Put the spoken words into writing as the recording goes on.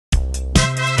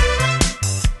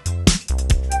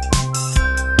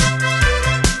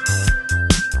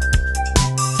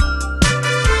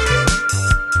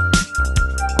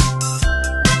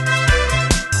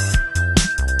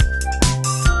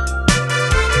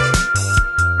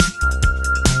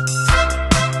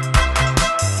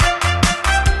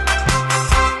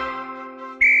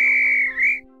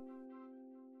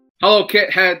Hello,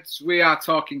 kit heads. We are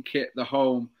talking kit, the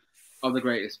home of the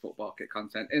greatest football kit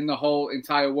content in the whole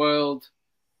entire world.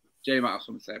 Jay might have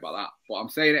something to say about that, but I'm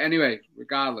saying it anyway,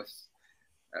 regardless.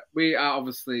 We are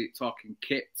obviously talking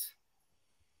kit.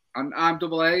 And I'm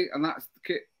Double A, and that's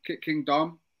Kit King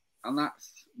Dom, and that's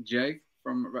Jay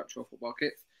from Retro Football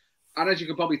Kits. And as you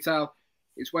can probably tell,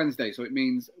 it's Wednesday, so it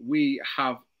means we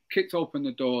have kicked open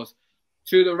the doors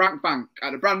to the Rank Bank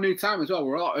at a brand new time as well.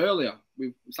 We're a lot earlier.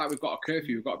 It's like we've got a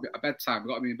curfew, we've got a bedtime, we've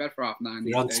got to be in bed for 9:30.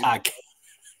 We're on tag.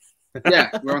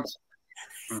 Yeah, we're on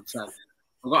tag.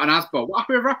 We've got an Asbo.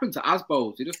 Whatever happened to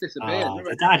Asbos? He just disappeared. Oh,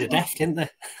 they died of death, didn't they?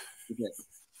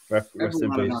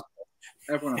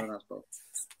 Everyone had an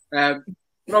Asbo.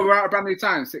 No, we're at a brand new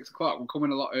time, 6 o'clock. We're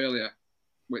coming a lot earlier,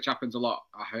 which happens a lot.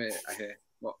 I hear.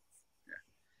 But,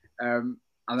 yeah.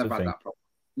 I never had that problem.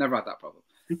 Never had that problem.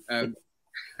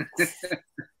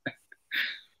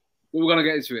 But we're going to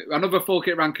get into it. Another full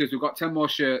kit rankers. We've got 10 more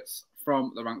shirts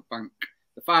from the Rank Bank.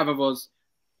 The 5 of us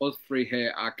 3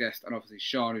 here, our guest, and obviously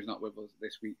Sean, who's not with us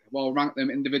this week, have all ranked them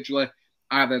individually.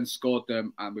 I then scored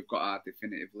them, and we've got our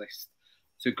definitive list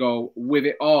to go with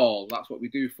it all. That's what we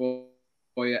do for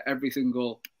you every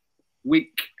single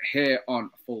week here on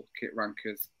Full Kit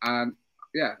Rankers. And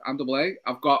yeah, I'm Double A.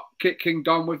 I've got Kit King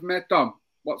Dom with me. Dom,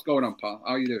 what's going on, pal?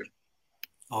 How are you doing?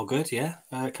 All good, yeah.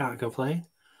 Can't complain.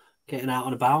 Getting out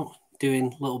and about,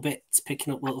 doing little bits,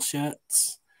 picking up little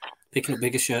shirts, picking up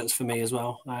bigger shirts for me as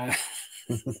well.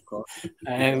 Of course.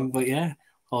 But yeah,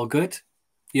 all good.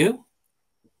 You?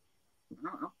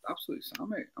 I'm absolutely sound,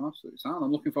 mate. I'm absolutely sound.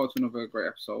 I'm looking forward to another great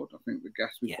episode. I think the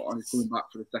guest we've got on is coming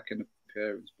back for the second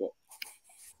appearance, but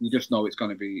you just know it's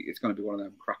going to be one of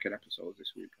them cracking episodes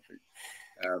this week, I think.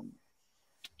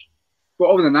 But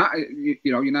other than that,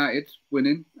 you know, United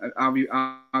winning. How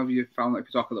have you found that? If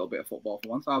you talk a little bit of football for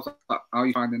once, how are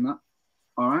you finding that?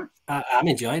 All right. I'm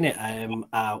enjoying it.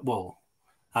 Well,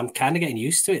 I'm kind of getting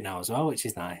used to it now as well, which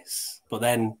is nice. But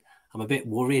then I'm a bit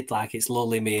worried, like it's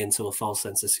lulling me into a false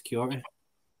sense of security.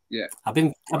 Yeah. I've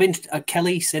been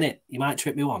Kelly in it. You might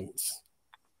trip me once,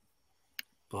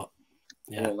 but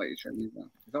yeah. I'll let you trip me then.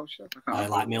 Is that what you said? I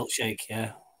like milkshake.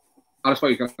 Yeah. I just thought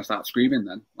you were going to start screaming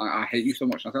then. Like, I hate you so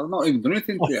much. I said, I've not even done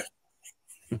anything to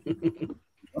you.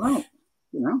 Well,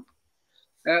 you know.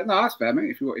 No, that's fair,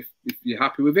 mate. If you're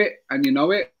happy with it and you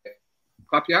know it,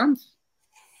 clap your hands.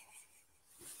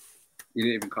 You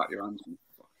didn't even clap your hands.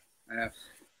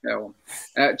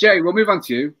 Jay, we'll move on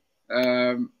to you.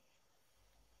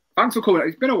 Thanks for coming.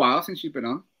 It's been a while since you've been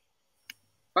on.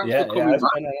 Thanks for coming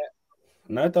back.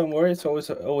 No, don't worry. It's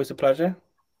always a pleasure.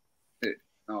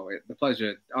 The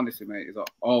pleasure, honestly, mate, is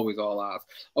always all ours.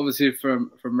 Obviously,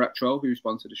 from Retro, who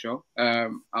sponsored the show,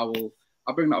 I'll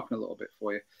bring that up in a little bit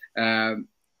for you.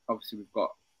 Obviously, we've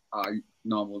got our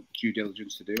normal due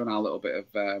diligence to do and our little bit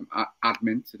of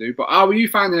admin to do. But how are you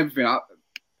finding everything? It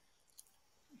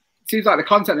seems like the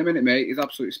content in a minute, mate, is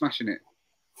absolutely smashing it.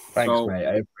 Thanks, mate.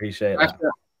 I appreciate that.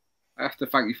 I have to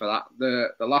thank you for that.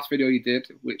 The last video you did,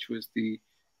 which was the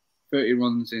 30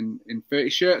 runs in 30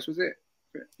 shirts, was it?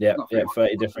 Yeah,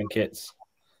 30 different kits.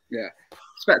 Yeah,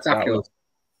 spectacular.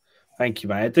 Thank you,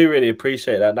 man. I do really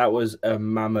appreciate that. That was a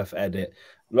mammoth edit.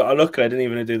 Luckily, I didn't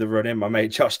even do the run-in. My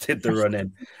mate Josh did the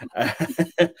run-in.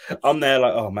 I'm there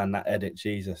like, oh, man, that edit,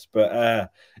 Jesus. But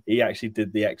he actually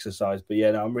did the exercise. But,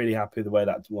 yeah, no, I'm really happy the way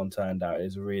that one turned out.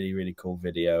 It's a really, really cool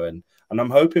video. And I'm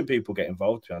hoping people get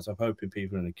involved, to be honest. I'm hoping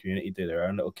people in the community do their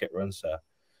own little kit run. So,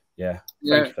 yeah,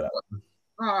 thank you for that.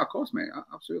 Oh, of course, mate.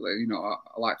 Absolutely. You know, I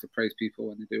like to praise people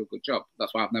when they do a good job.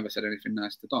 That's why I've never said anything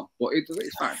nice to Dom. But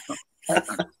it's fine.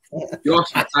 You're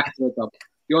spectacular, Dom.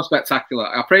 You're spectacular.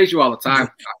 I praise you all the time.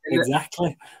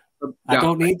 Exactly. I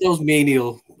don't need those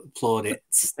menial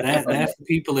plaudits. They're for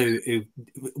people who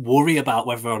worry about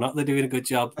whether or not they're doing a good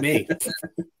job. Me.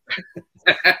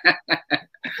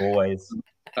 Always.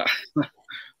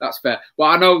 That's fair. Well,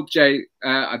 I know, Jay,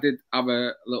 I did have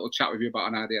a little chat with you about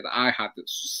an idea that I had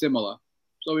that's similar.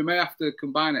 So we may have to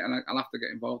combine it, and I'll have to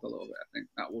get involved a little bit. I think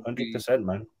that would 100%,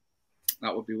 man.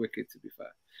 That would be wicked, to be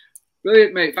fair.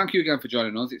 Brilliant, mate. Thank you again for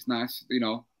joining us. It's nice, you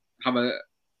know, have a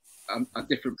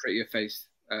different, prettier face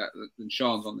than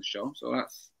Sean's on the show. So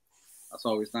that's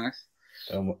always nice.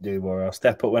 Don't do worry. I'll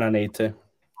step up when I need to.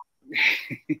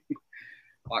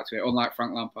 Like to it, unlike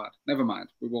Frank Lampard. Never mind.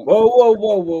 We won't.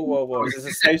 Whoa. This is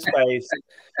a safe space.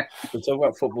 We'll talk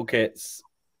about football kits.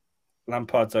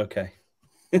 Lampard's okay.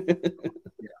 Yeah,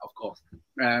 of course.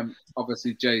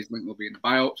 Obviously, Jay's link will be in the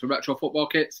bio to Retro Football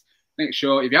Kits. Make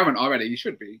sure, if you haven't already, you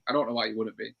should be. I don't know why you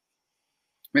wouldn't be.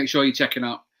 Make sure you're checking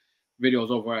out videos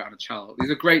over on the channel.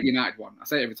 There's a great United one. I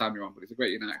say it every time you're on, but there's a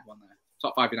great United one there.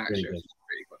 Top 5 United shirts.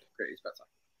 Pretty good. Pretty spectacular.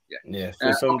 Yeah. Okay,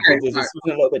 There's something a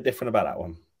little bit different about that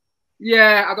one.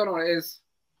 Yeah, I don't know what it is.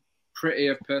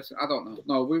 Prettier person. I don't know.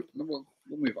 No, we'll move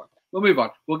on. We'll move on.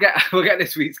 We'll get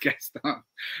this week's guest on,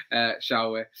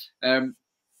 shall we?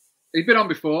 He's been on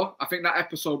before. I think that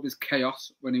episode was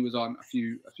chaos when he was on a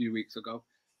few weeks ago.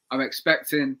 I'm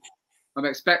expecting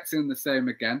the same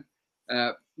again.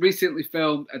 Recently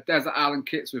filmed a Desert Island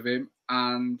Kits with him,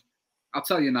 and I'll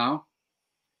tell you now,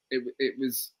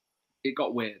 it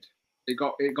got weird. It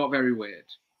got very weird,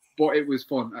 but it was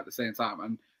fun at the same time,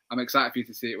 and I'm excited for you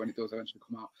to see it when it does eventually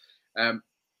come out.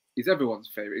 He's everyone's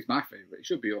favorite. He's my favorite. He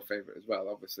should be your favorite as well.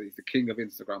 Obviously, he's the king of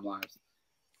Instagram lives.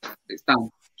 It's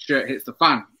Dan. Shirt hits the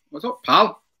fan. What's up,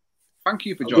 pal? Thank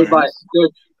you for joining us.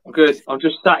 Good. I'm good. I'm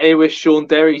just sat here with Sean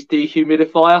Derry's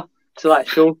dehumidifier. So that,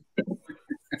 Sean.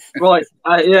 Right.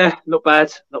 Yeah. Not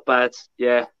bad. Not bad.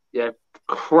 Yeah.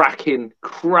 Cracking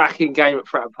game at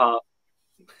Fratton Park.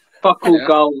 Fuck all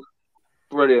goals.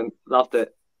 Brilliant. Loved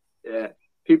it. Yeah.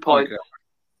 Few points. Okay.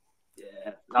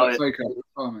 Yeah. Love it.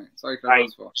 It's okay.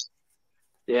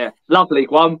 Yeah. Love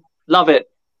League One. Love it.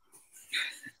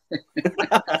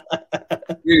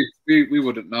 we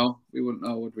wouldn't know. We wouldn't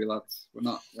know, would we, lads? We're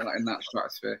not in that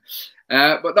stratosphere.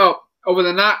 But no, other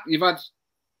than that,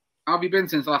 how have you been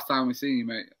since last time we seen you,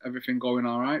 mate? Everything going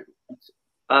all right?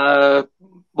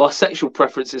 My sexual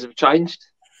preferences have changed.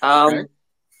 Okay.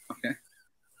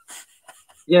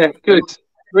 Yeah, good.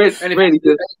 Really good. Anything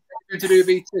to do with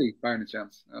ET, by any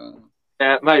chance?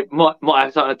 Yeah, mate, might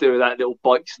have something to do with that little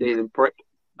bike stealing prick.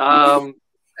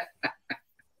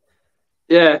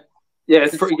 Yeah,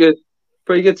 it's pretty good.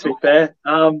 Pretty good, to be fair.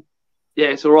 Yeah,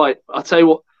 it's all right. I'll tell you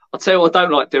what I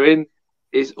don't like doing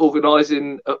is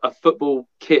organising a football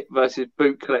kit versus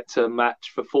boot collector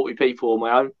match for 40 people on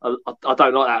my own. I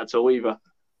don't like that at all either.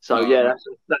 So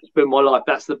that's been my life.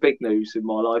 That's the big news in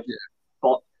my life.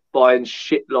 Yeah. Buying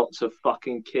shit lots of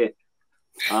fucking kit.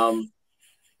 And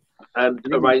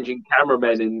arranging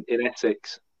cameramen in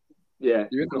Essex. Yeah.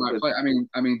 You're in the right place.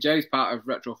 I mean, Jay's part of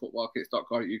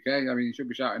retrofootballkits.co.uk. I mean, you should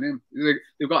be shouting him.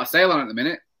 They've got a sale on at the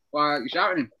minute. Why are you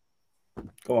shouting him?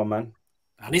 Go on, man.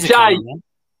 And he's a Jay!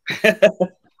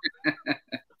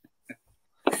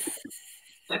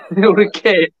 Little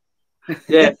kid.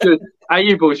 Yeah, good. How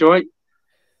you boys, right?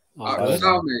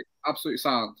 Sound, mate. Absolutely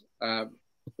sound.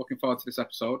 Looking forward to this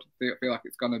episode. I feel like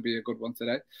it's going to be a good one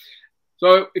today.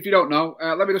 So, if you don't know,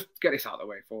 let me just get this out of the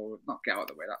way not get out of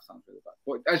the way, that sounds really bad.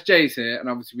 But as Jay's here, and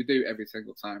obviously we do every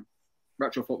single time,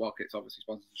 Retro Football Kits obviously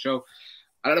sponsors the show.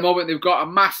 And at the moment, they've got a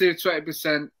massive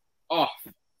 20% off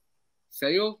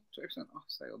sale. 20% off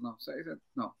sale? No, 30%?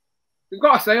 No. They've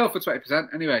got a sale for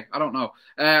 20%. Anyway, I don't know.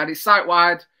 And it's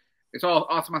site-wide. It's all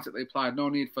automatically applied. No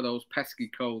need for those pesky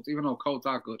codes, even though codes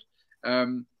are good. Let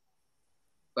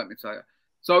me tell you.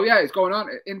 So, yeah, it's going on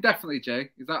indefinitely,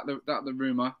 Jay. Is that the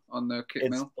rumour on the kit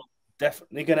mill?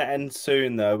 Definitely going to end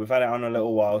soon, though. We've had it on a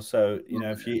little while. So,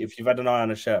 if you've had an eye on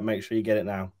a shirt, make sure you get it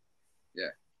now. Yeah.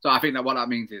 So, I think that what that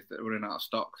means is that we're running out of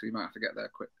stock. So, you might have to get there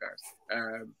quick, guys.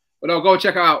 But no, go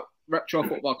check out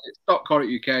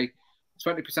retrofootballkits.co.uk.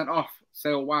 20% off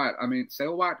sale-wide. I mean,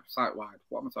 sale-wide, site-wide.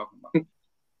 What am I talking about?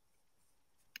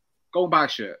 Go and buy a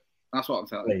shirt. That's what I'm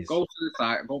telling you. Go to the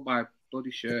site and go and buy a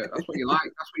bloody shirt. That's what you like.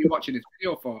 That's what you're watching this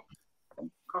video for. Go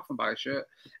off and buy a shirt.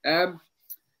 There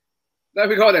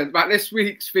we go then. Right, this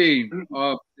week's theme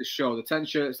of this show, the 10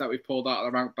 shirts that we've pulled out of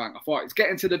the rank bank. I thought it's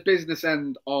getting to the business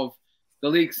end of the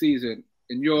league season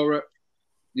in Europe.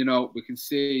 We can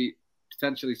see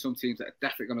potentially some teams that are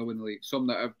definitely going to win the league. Some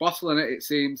that are bottling it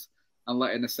seems, and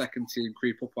letting the second team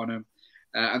creep up on them.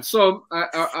 And some,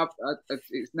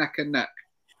 it's neck and neck.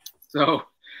 So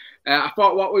I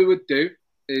thought what we would do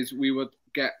is we would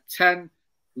get 10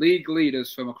 league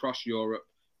leaders from across Europe,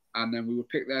 and then we would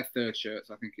pick their third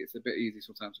shirts. I think it's a bit easy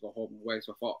sometimes to go home and away.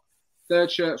 So I thought,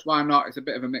 third shirts, why not? It's a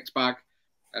bit of a mixed bag.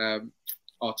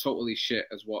 Or totally shit,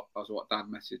 as what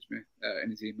Dan messaged me in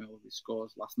his email with his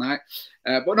scores last night.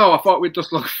 But no, I thought we'd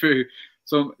just look through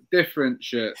some different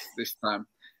shirts this time.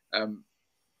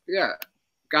 Yeah.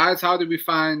 Guys, how did we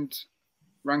find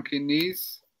ranking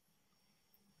these?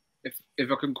 If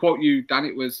I can quote you,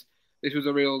 Dan, this was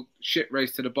a real shit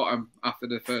race to the bottom after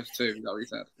the first two. Is that what you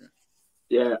said?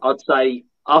 Yeah, I'd say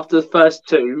after the first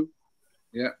two,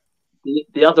 yeah,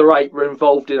 the other 8 were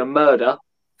involved in a murder,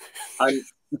 and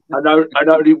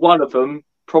only one of them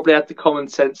probably had the common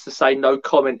sense to say no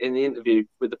comment in the interview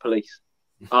with the police.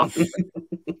 Fair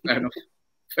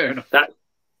enough.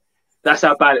 That's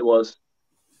how bad it was.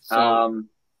 So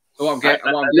what I'm getting,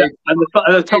 and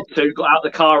the top 2 got out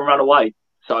of the car and ran away.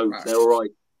 So they're all right.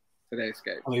 So they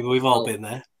escaped. I mean, we've all been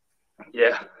there.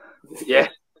 Yeah.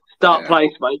 Dark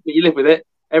place, mate, but you live with it.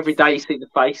 Every day you see the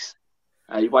face.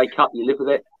 You wake up, you live with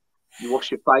it. You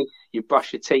wash your face, you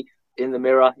brush your teeth in the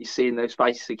mirror. You see in those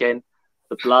faces again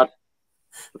the blood,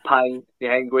 the pain, the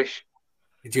anguish.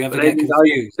 Did you ever But get then,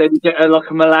 confused? then you get like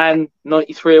a Milan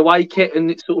 93 away kit, and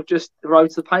it sort of just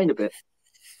erodes the pain a bit.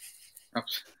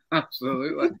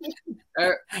 Absolutely.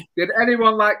 Did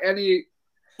anyone like any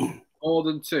more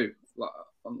than 2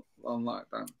 on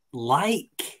lockdown?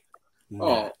 Like? No.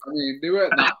 Oh, I mean, they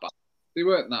weren't that bad. They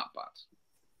weren't that bad.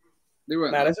 They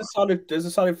weren't. Nah, there's a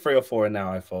solid 3 or 4 in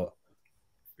now. I thought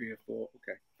 3 or 4.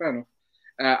 Okay, fair enough.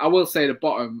 I will say the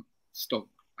bottom stunk.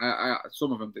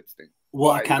 Some of them did stink.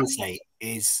 What I can say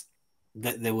is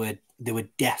that there were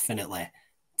definitely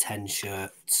 10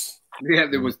 shirts. Yeah,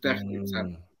 there was definitely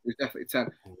 10. There was definitely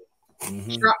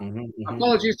 10.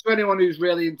 Apologies to anyone who's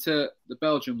really into the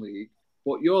Belgian league,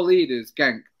 but your leaders,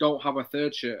 Genk, don't have a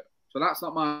 3rd shirt. So that's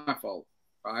not my fault,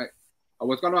 right? I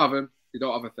was going to have them. They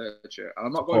don't have a 3rd shirt. And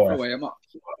I'm not going away. I'm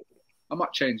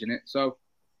not changing it. So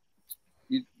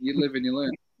you live and you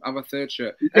learn. Have a 3rd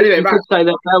shirt. Anyway, you could say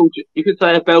they're Belgian. You could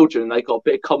say they're Belgian. They got a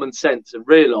bit of common sense and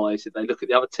realise if they look at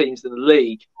the other teams in the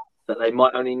league that they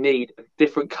might only need a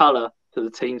different colour to the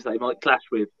teams they might clash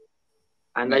with,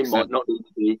 and they might not need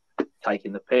to be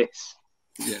taking the piss.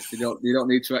 Yes, you don't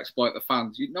need to exploit the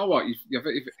fans. You know what? You've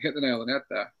hit the nail on the head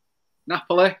there.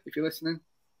 Napoli, if you're listening.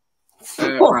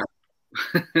 Right.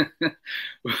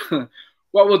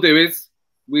 What we'll do is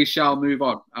we shall move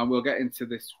on and we'll get into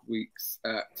this week's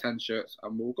 10 shirts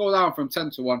and we'll go down from 10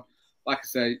 to 1. Like I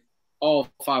say, all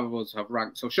 5 of us have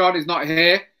ranked. So Sean is not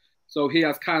here, so he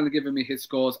has kindly given me his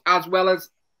scores as well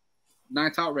as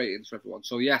night out ratings for everyone.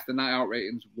 So yes, the night out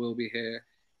ratings will be here.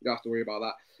 You don't have to worry about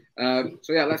that.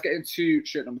 So yeah, let's get into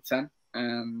shirt number 10.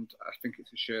 And I think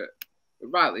it's a shirt that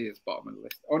rightly is bottom of the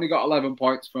list. Only got 11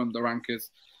 points from the rankers.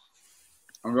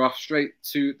 And we're off straight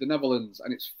to the Netherlands.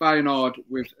 And it's Feyenoord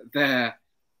with their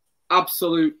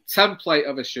absolute template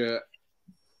of a shirt.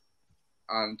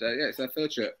 And yeah, it's their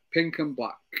 3rd shirt. Pink and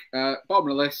black. Bottom of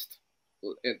the list.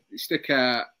 You stick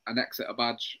an Exeter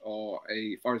badge or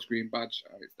a forest green badge.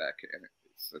 And it's their kit in it.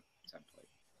 It's a template.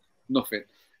 Nothing.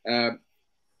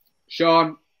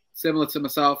 Sean, similar to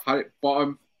myself, had it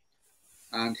bottom.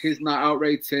 And his night out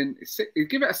rating, he'd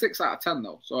give it a 6 out of 10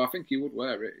 though. So I think he would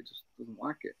wear it. He just doesn't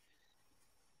like it.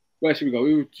 Where should we go?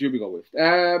 Who should we go with?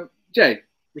 Jay,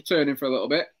 returning for a little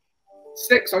bit.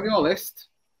 6 on your list.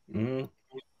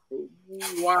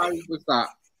 Why was that?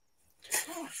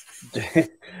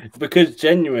 Because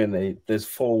genuinely, there's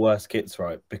 4 worse kits,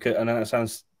 right? Because I know that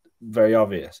sounds very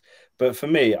obvious, but for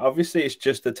me, obviously, it's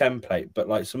just a template. But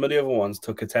like some of the other ones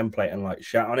took a template and like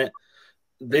shat on it.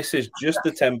 This is just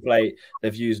a template.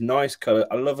 They've used nice color.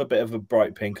 I love a bit of a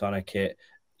bright pink on a kit.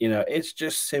 You know, it's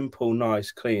just simple,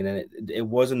 nice, clean, and it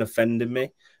wasn't offending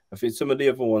me. I think some of the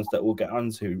other ones that we'll get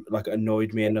onto like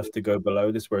annoyed me enough to go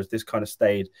below this, whereas this kind of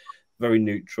stayed very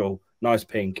neutral, nice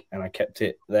pink, and I kept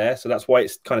it there. So that's why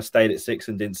it's kind of stayed at 6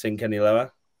 and didn't sink any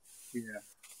lower. Yeah,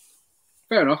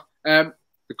 fair enough. The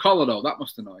collar though, that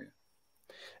must annoy you.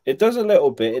 It does a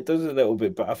little bit. It does a little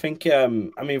bit, but I think I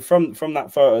mean from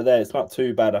that photo there, it's not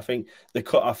too bad. I think the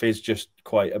cutoff is just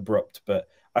quite abrupt, but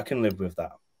I can live with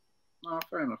that. Oh,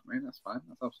 fair enough, mate. That's fine.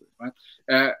 That's absolutely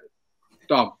fine.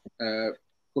 Dom,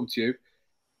 come to you.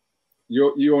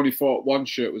 You only thought one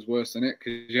shirt was worse than it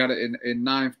because you had it in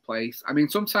 9th place. I mean,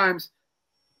 sometimes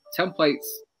templates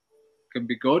can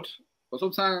be good, but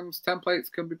sometimes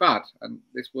templates can be bad. And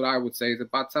this, what I would say, is a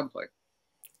bad template.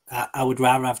 I would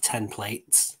rather have 10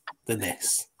 plates than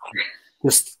this.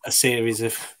 Just a series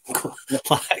of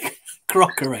like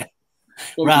crockery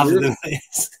rather than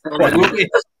this.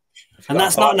 And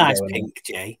that's not a nice pink,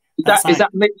 Jay. Is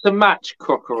that mix and match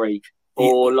crockery?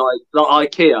 Or like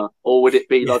IKEA? Or would it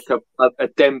be like a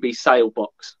Denby sale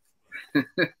box?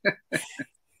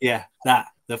 Yeah,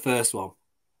 the first one.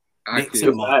 Mix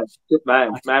and match. Good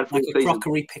man. Like a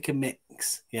crockery pick and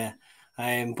mix. Yeah.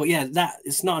 But yeah,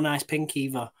 it's not a nice pink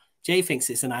either. Jay thinks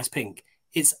it's a nice pink.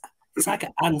 It's like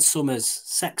an Ann Summers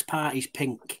sex party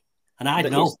pink. And I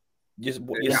know.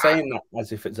 You're saying that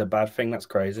as if it's a bad thing. That's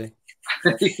crazy.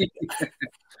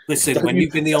 Listen, when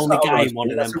you've been the only guy in one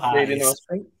of them parties. Really nice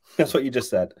thing. That's what you just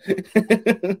said.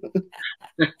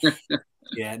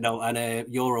 Yeah, no, and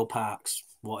Euro Parks.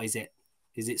 What is it?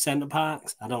 Is it Centre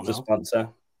Parks? I don't know. The sponsor.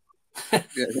 Yeah,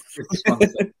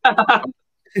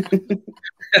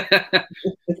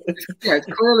 it's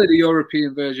clearly the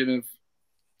European version of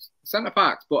Centre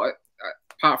Parks, but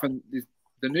apart from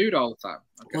the nude all the time.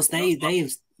 Plus,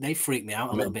 they freak me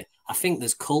out a little bit. I think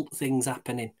there's cult things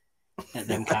happening at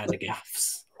them kind of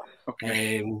gaffs.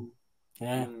 Okay.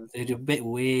 Yeah, they're a bit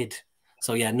weird.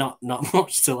 So yeah, not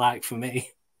much to like for me.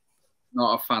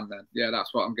 Not a fan then. Yeah,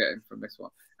 that's what I'm getting from this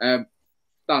one.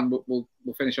 Dan, we'll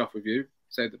finish off with you.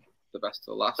 Say the best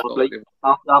till last.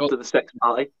 After the sex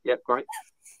party. Yep, great.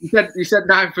 You said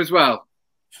 9th as well.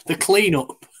 The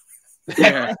clean-up.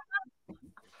 Yeah.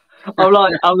 I'm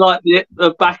like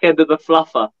the back end of the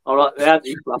fluffer. I'm like the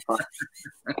anti-fluffer.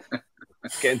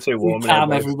 Getting too warm.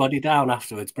 Calm everybody down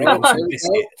afterwards. Bring up some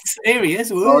biscuits. Here he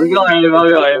is.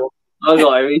 Oh, I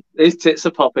got him. His tits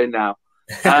are popping now.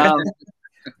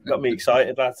 Got me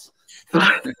excited, lads.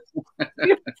 Got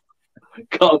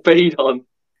a bead on.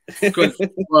 Good.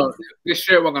 Well, this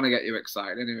shirt we're going to get you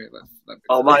excited anyway.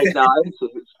 Oh, mate, no, it's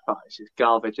just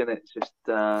garbage, isn't it? It's just,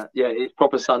 it's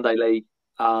proper Sunday league.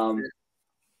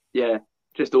 Yeah,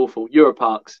 just awful.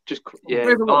 Europarks, just,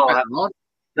 yeah. Oh,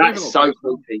 that's so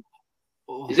creepy.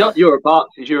 It's not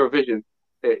Europarks, it's Eurovision.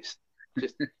 It's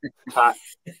just fat.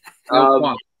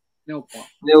 No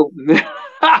point.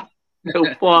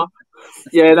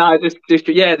 Yeah, no, just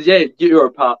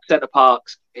Europark, Centre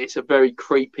Parks. It's a very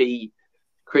creepy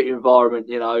environment,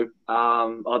 you know.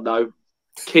 I don't know.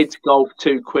 Kids golf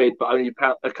 £2, but only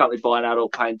accompanied by an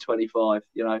adult paying 25.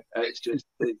 You know, it's just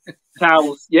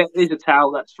towels. Yeah, there's a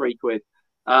towel that's £3.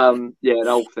 The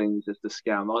whole thing's just a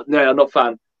scam. No, I'm not a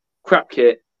fan. Crap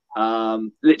kit.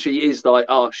 Literally is like,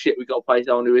 oh shit, we've got to play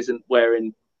someone who isn't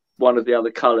wearing one of the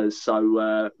other colours. So,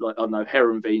 like, I don't know,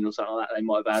 Heronveen or something like that they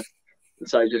might have had. And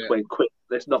so just went, quick,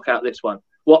 let's knock out this one.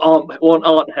 What aren't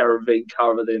Heronveen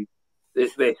covered in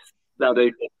this? That'll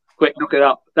do. Quick, knock it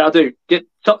up. That'll do.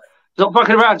 Stop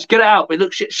fucking around. Just get it out. It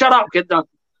looks shit. Shut up. Get done.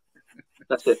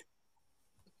 That's it.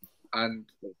 And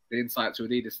the insights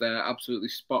with Adidas there, absolutely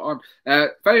spot on.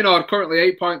 Feyenoord currently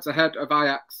 8 points ahead of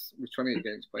Ajax with 28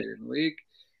 games played in the league.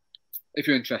 If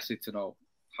you're interested to know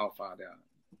how far they are,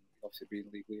 obviously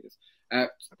being league leaders.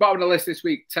 Bottom of the list this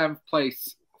week, 10th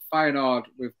place, Feyenoord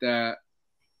with their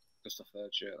just a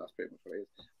third shirt. That's pretty much what it is.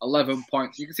 11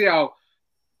 points. You can see how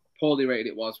poorly rated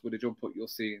it was with the jump up you'll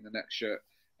see in the next shirt.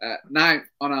 9th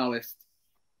on our list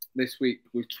this week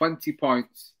with 20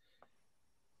 points.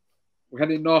 We're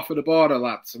heading north of the border,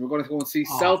 lads, and we're going to go and see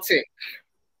Celtic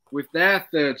with their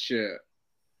third shirt.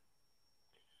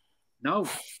 No.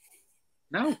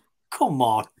 Come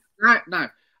on. Right, no.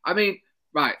 I mean,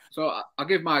 right, so I'll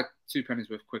give my 2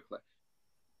 pennies worth quickly.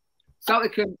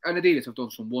 Celtic and Adidas have done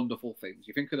some wonderful things.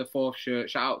 You think of the 4th shirt,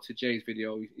 shout out to Jay's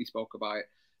video, he spoke about it.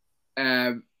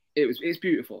 It's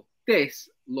beautiful. This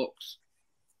looks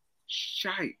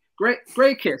shite.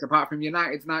 Great kits, apart from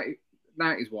United's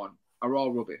 90s one, are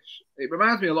all rubbish. It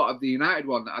reminds me a lot of the United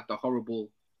one that had the horrible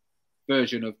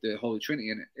version of the Holy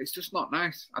Trinity in it. It's just not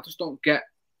nice. I just don't get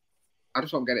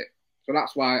it. So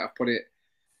that's why I put it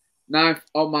 9th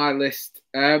on my list.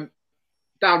 Dan,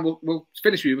 we'll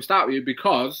finish with you. We'll start with you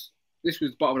because this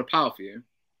was the bottom of the pile for you.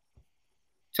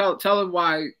 Tell them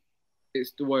why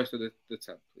it's the worst of the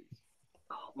 10, please.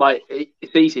 Mate,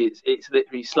 it's easy. It's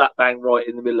literally slap bang right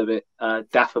in the middle of it.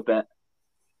 Daffabet.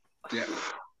 Yeah.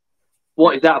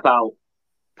 What is that about?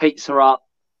 Pizza up,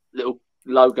 little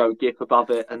logo gif above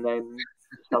it, and then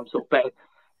some sort of bet.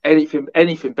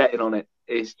 Anything betting on it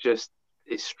is just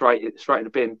straight in the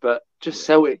bin. But just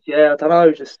sell it. Yeah, I don't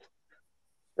know. Just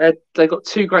they got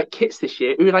 2 great kits this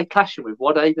year. Who are they clashing with?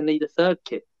 Why do they even need a third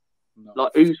kit? No.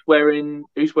 Like who's wearing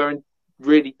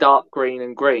really dark green,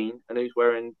 and who's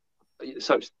wearing.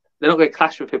 So they're not going to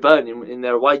clash with Hibernian in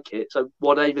their away kit. So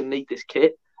why do they even need this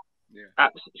kit? Yeah.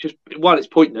 It's just one, it's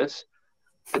pointless,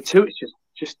 and 2, it's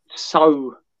just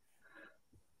so.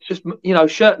 It's just, you know,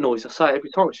 shirt noise. I say it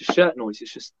every time. It's just shirt noise.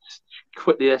 It's just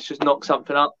quickly. Let's just knock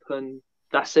something up, and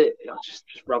that's it. It's just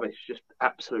rubbish. Just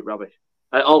absolute rubbish.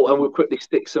 And we'll quickly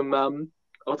stick some. I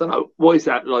don't know what is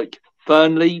that, like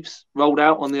fern leaves rolled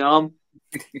out on the arm.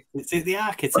 Is it the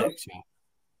architecture?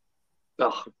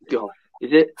 Oh God,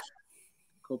 is it?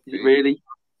 Really?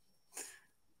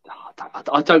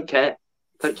 I don't care.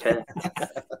 Don't care.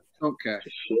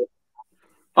 Shit.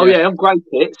 Oh yeah, I'm grey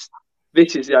kits.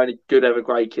 This is the only good ever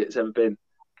grey kit that's ever been,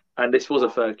 and this was a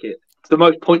third kit. It's the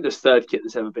most pointless third kit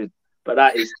that's ever been, but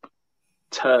that is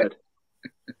turd.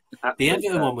 The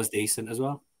Everton one was decent as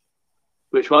well.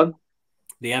 Which one?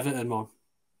 The Everton one.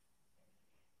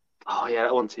 Oh yeah,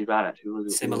 that wasn't too bad actually, was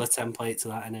it? Similar template to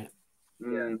that, innit?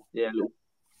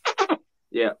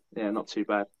 Yeah, not too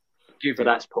bad. But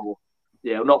that's poor.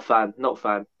 Yeah, I'm not a fan.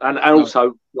 And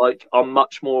also, like, I'm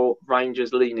much more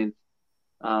Rangers leaning.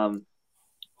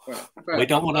 We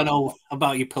don't want to know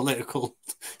about your political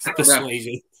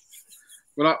persuasion.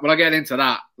 We're not getting into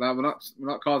that. We're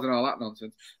not causing all that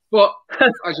nonsense. But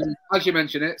as you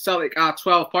mentioned it, Celtic are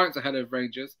 12 points ahead of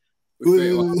Rangers.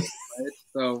 So,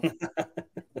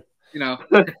 you know.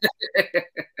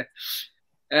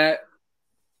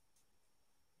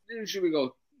 should we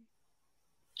go?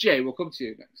 Jay, we'll come to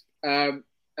you next.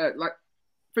 Like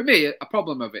for me, a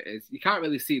problem of it is you can't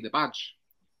really see the badge,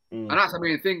 and that's the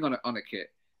main thing on a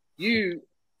kit. You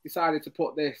decided to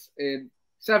put this in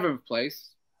 7th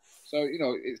place, so you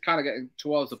know it's kind of getting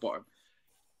towards the bottom.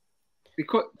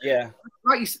 Because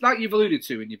like you've alluded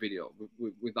to in your video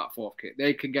with that 4th kit,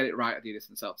 they can get it right, Adidas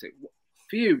and Celtic.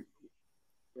 For you,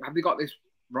 have they got this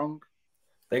wrong?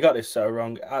 They got this so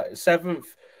wrong. 7th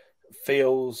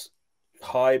feels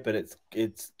high, but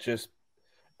it's just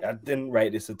I didn't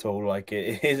rate this at all. Like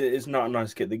it's not a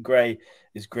nice kit. The grey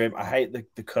is grim. I hate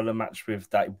the colour match with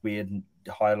that weird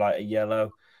highlighter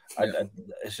yellow. Yeah.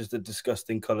 It's just a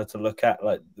disgusting colour to look at.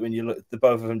 Like when you look the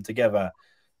both of them together,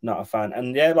 not a fan.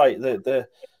 And yeah, like the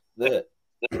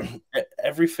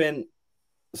everything.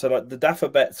 So like the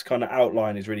Dapperbets kind of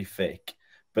outline is really thick,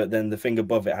 but then the thing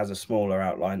above it has a smaller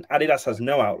outline. Adidas has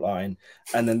no outline,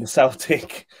 and then the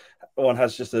Celtic one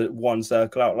has just a one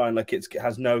circle outline. Like it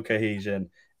has no cohesion.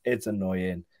 It's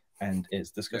annoying and it's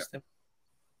disgusting.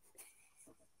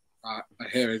 I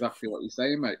hear exactly what you're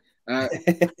saying, mate.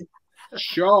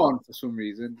 Sean, for some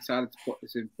reason, decided to put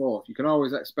this in 4th. You can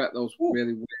always expect those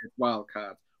really weird wild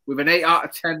cards with an 8 out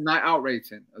of 10 night out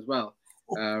rating as well.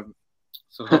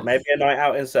 So maybe a night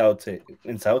out in Celtic,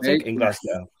 in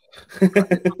Glasgow.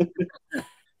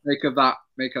 Make of that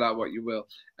what you will.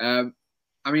 I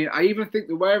mean, I even think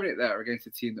they're wearing it there against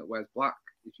a team that wears black.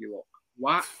 If you look,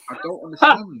 what I don't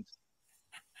understand.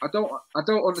 I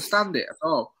don't understand it at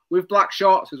all. With black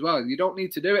shorts as well. You don't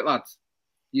need to do it, lads.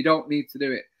 You don't need to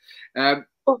do it.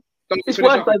 It's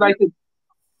worse.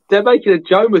 They're making a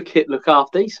Joma kit look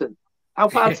half decent. How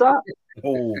bad's that?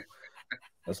 Oh,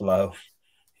 that's low.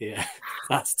 Yeah,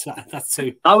 that's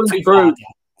too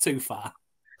far.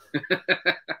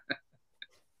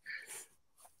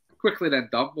 Quickly then,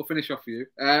 Dom, we'll finish off for you.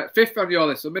 5th on your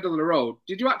list, so middle of the road.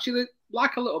 Did you actually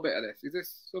like a little bit of this? Is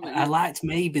this something I liked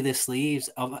maybe the sleeves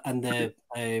and the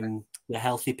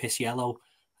healthy piss yellow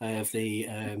of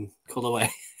the colourway.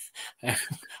 I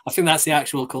think that's the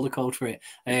actual colour code for it.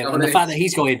 And the fact that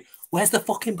he's going, where's the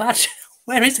fucking badge?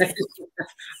 Where is it?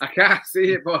 I can't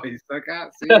see it, boys. I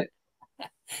can't see it.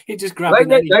 He just grabbed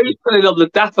it. He's putting on the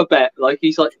Dapperbet. Like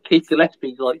he's like Keith Gillespie.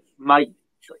 He's like, mate.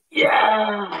 Like,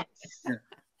 yeah.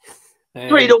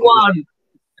 3-1.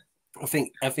 I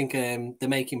think they're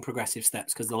making progressive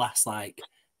steps because the last like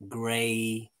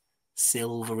grey,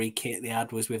 silvery kit they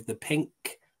had was with the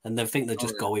pink, and I think they're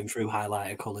just going through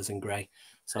highlighter colours and grey.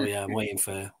 So yeah, I'm waiting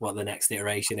for what the next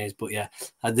iteration is. But yeah,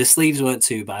 the sleeves weren't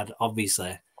too bad.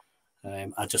 Obviously,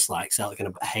 I just like Celtic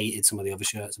and I hated some of the other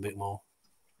shirts a bit more.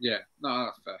 Yeah, no,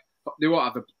 that's fair. They won't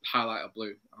have the highlighter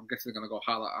blue. I'm guessing they're going to go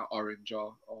highlighter orange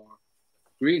or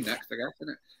green next, I guess,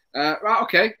 isn't it? Right,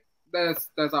 okay.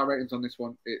 There's our ratings on this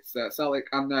one. It's Celtic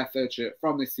and their 3rd shirt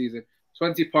from this season.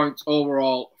 20 points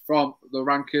overall from the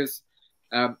rankers.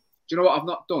 Do you know what I've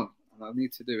not done? And I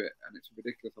need to do it, and it's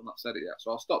ridiculous I've not said it yet. So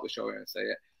I'll stop the show here and say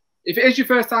it. If it is your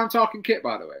first time talking kit,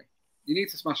 by the way, you need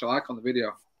to smash a like on the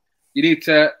video. You need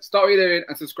to stop what you're doing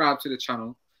and subscribe to the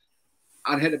channel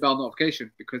and hit the bell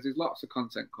notification because there's lots of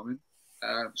content coming.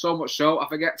 So much so, I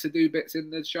forget to do bits in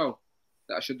the show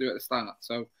that I should do at the start.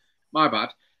 So, my bad.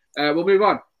 We'll move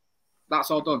on. That's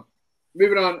all done.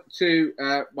 Moving on to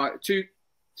my two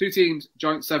teams,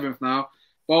 joint 7th now,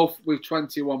 both with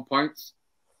 21 points.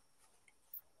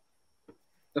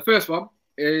 The first one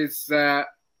is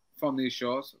from these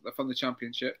shores, from the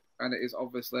Championship, and it is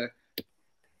obviously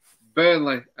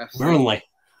Burnley FC. Burnley.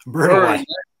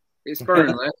 It's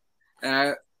Burnley.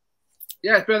 Yeah,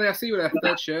 it's Burnley FC with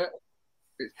their 3rd shirt.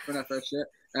 It's for their 3rd shirt.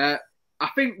 I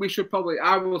think we should probably,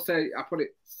 I will say, I put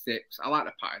it 6. I like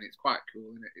the pattern. It's quite cool,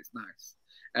 isn't it? It's nice.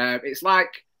 It's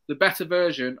like the better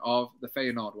version of the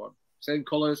Feyenoord one. Same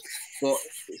colours, but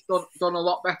it's done a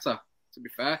lot better, to be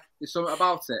fair. There's something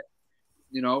about it.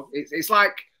 You know, it's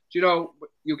like, you know,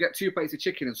 you'll get 2 plates of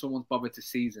chicken and someone's bothered to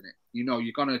season it. You know,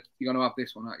 you're gonna have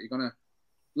this one, right? A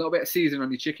little bit of seasoning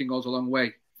on your chicken goes a long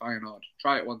way. Feyenoord.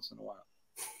 Try it once in a while.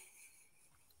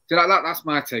 So that's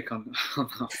my take on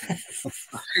that.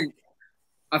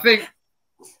 I think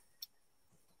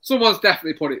someone's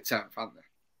definitely put it 10th, haven't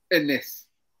they? In this.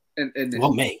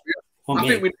 What me? I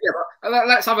think we. Yeah,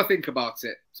 let's have a think about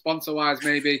it. Sponsor-wise,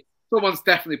 maybe. Someone's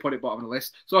definitely put it bottom of the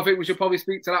list. So I think we should probably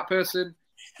speak to that person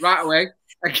right away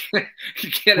and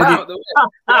get it out of the way.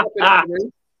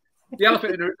 The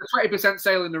elephant in the room. The 20%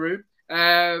 sale in the room.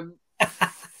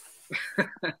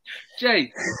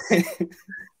 Jay,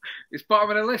 it's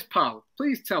bottom of the list, pal.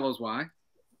 Please tell us why.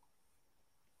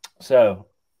 So,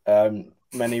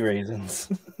 many reasons.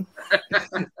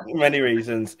 Many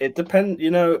reasons. It depends.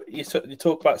 You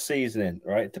talk about seasoning,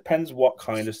 right? It depends what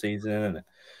kind of seasoning in it,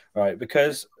 right?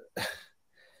 Because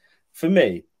for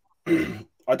me,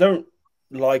 I don't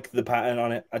like the pattern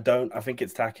on it. I think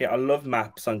it's tacky. I love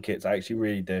maps on kits. I actually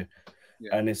really do.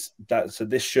 Yeah. And so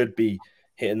this should be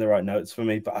hitting the right notes for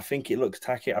me, but I think it looks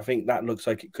tacky. I think that looks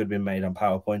like it could be made on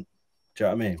PowerPoint. Do you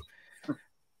know what I mean?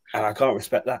 And I can't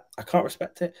respect that. I can't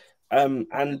respect it.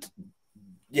 And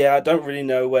yeah, I don't really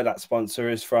know where that sponsor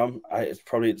is from.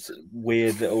 It's a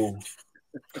weird little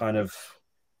kind of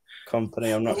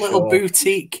company. I'm not sure. Little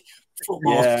boutique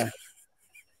football.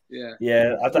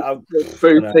 Yeah.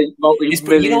 Boutique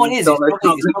multi-million. You know what it is?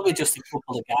 It's probably just a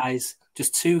couple of guys,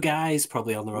 just two guys,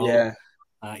 probably on their own. Yeah.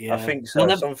 Yeah. I think so.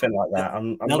 Something like that.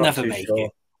 I'm they'll not never too make sure.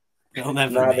 it. They'll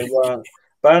never make they won't.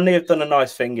 Burnley have done a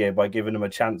nice thing here by giving them a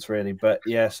chance, really. But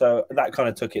yeah, so that kind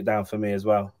of took it down for me as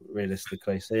well,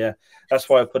 realistically. So yeah, that's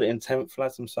why I put it in 10th,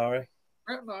 lads. I'm sorry.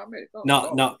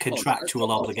 Not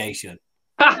contractual obligation.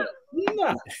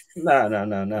 No.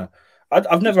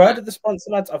 I've never heard of the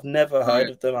sponsor, lads. I've never heard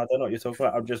of them. I don't know what you're talking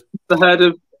about. I've just heard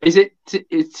of. Is it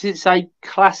say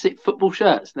classic football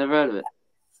shirts? Never heard of it.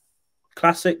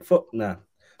 Classic foot? No,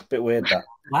 bit weird that.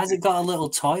 Why has it got a little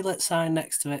toilet sign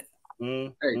next to it? Yeah.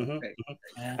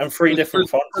 And 3 different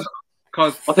fonts.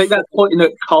 Because I think that's pointing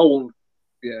at Cole.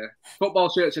 Yeah, football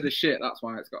shirts are the shit. That's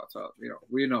why it's got a toilet.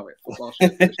 We know it. Football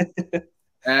shirts. Are the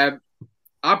shit.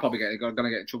 I'm probably going to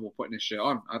get in trouble putting this shirt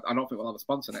on. I don't think we'll have a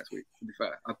sponsor next week. To be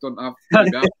fair, I've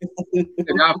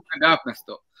messed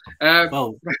up.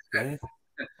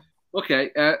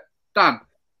 Okay, Dan.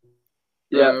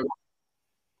 Yeah.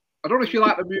 I don't know if you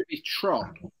like the movie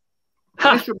Tron.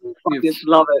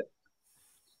 Love it.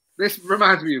 This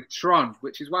reminds me of Tron,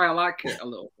 which is why I like it a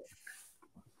little bit.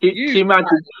 Can you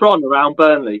imagine Tron around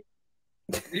Burnley?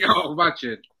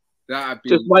 Imagine. That'd be...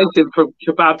 Just waiting from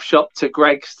kebab shop to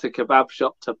Greg's to kebab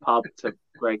shop to pub to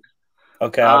Greg's.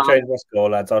 Okay, I'll change my score,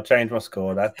 lads. I'll change my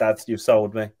score. That's you've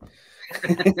sold me.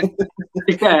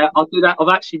 Yeah, I'll do that.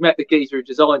 I've actually met the geezer who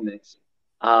designed this.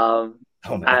 And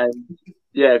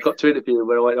yeah, got to interview him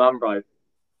when I went to Umbro.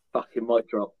 Fucking mic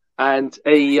drop. And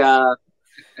he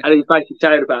basically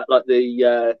saying about like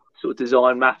the sort of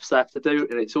design maths they have to do,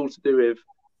 and it's all to do with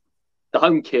the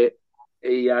home kit.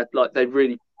 They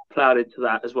really ploughed into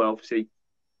that as well, obviously.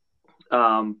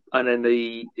 And then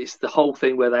it's the whole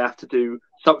thing where they have to do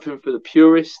something for the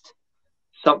purist,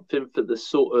 something for the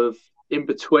sort of in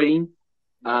between,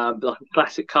 like a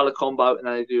classic color combo, and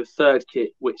then they do a third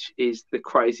kit, which is the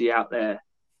crazy out there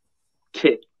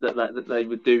kit that they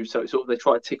would do. So it's sort of they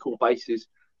try to tick all bases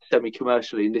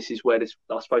semi-commercially, and this is where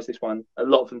I suppose this one, a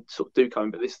lot of them sort of do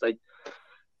come, but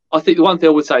I think the one thing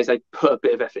I would say is they put a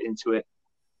bit of effort into it.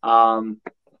 So,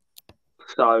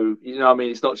 you know what I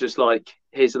mean? It's not just like,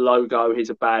 here's a logo, here's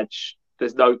a badge.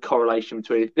 There's no correlation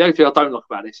between it. The only thing I don't like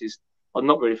about this is I'm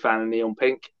not really a fan of neon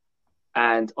pink.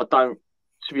 And to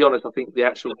be honest, I think the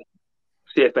actual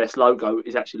CFS logo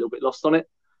is actually a little bit lost on it.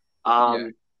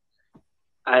 And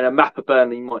a map of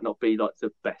Burnley might not be like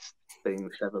the best thing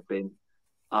that's ever been.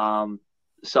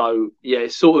 So, yeah,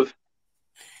 it's sort of,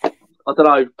 I don't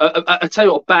know. I tell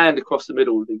you what, a band across the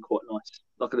middle would be quite nice.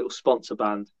 Like a little sponsor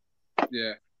band.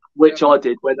 Yeah. Which I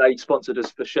did when they sponsored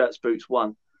us for Shirts Boots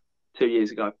 1 2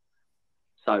 years ago.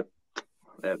 So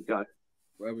there we go.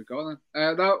 Where we go then?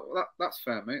 That's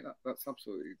fair, mate. That's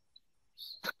absolutely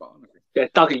spot on. Yeah,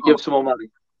 Dougie, give some more money.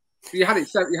 You had it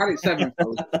seventh. You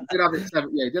did have it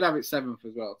seventh. Yeah, you did have it seventh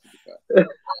as well. To be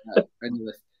fair.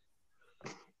 Anyway,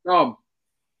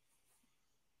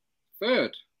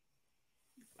 third.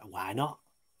 Why not?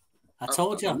 I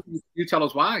told you. You tell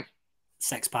us why.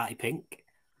 Sex Party Pink,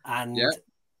 and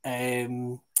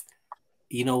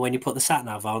you know when you put the sat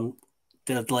nav on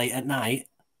dead late at night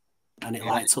and it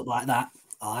lights up like that,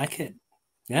 I like it.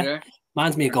 Yeah.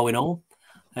 Reminds me of going home.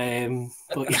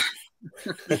 But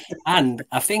and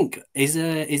I think is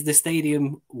the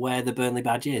stadium where the Burnley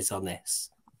badge is on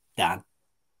this, Dan?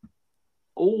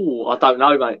 Oh, I don't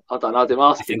know, mate. I don't know. I'm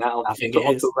asking now. I think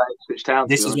it is.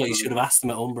 This is what you should have asked them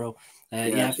at Umbro.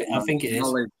 I think it is.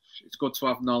 Knowledge. It's good to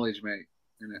have knowledge, mate.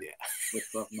 Isn't it? Yeah. Good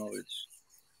to have knowledge.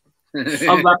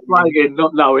 I'm not flagging,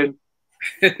 not knowing.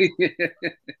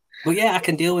 But yeah, I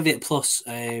can deal with it. Plus,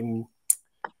 everyone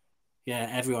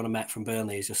I met from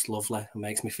Burnley is just lovely. It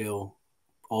makes me feel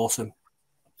awesome.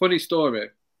 Funny story.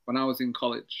 When I was in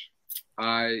college,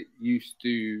 I used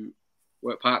to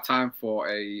work part-time for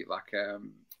a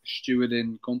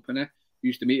stewarding company. We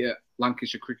used to meet at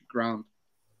Lancashire Cricket Ground.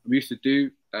 We used to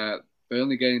do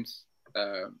Burnley games.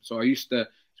 So I used to,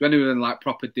 when we were in like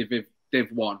proper Div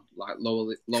 1, like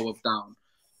lower down,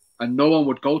 and no one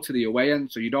would go to the away end.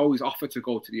 So you'd always offer to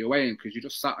go to the away end because you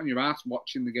just sat on your ass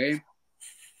watching the game.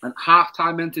 And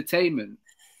halftime entertainment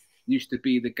used to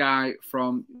be the guy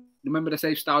from, remember the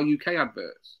Safe Style UK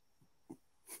adverts?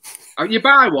 You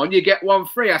buy one, you get one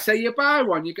free. I say you buy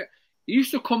one, you get. He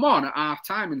used to come on at half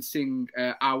time and sing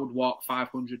I Would Walk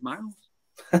 500 Miles.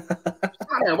 I sat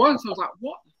there once, I was like,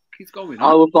 what is going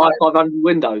on? I would buy 500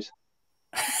 windows.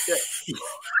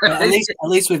 At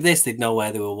least with this, they'd know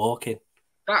where they were walking.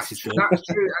 That's true.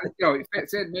 And, it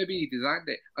fits in. Maybe he designed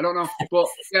it. I don't know. But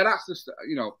yeah, that's just,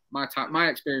 my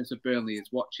experience of Burnley is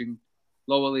watching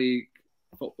lower league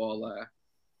football there,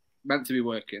 meant to be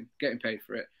working, getting paid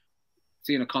for it,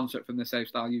 seeing a concert from the Safe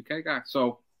Style UK guy.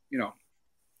 So,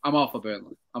 I'm all for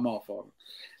Burnley. I'm all for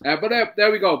them. But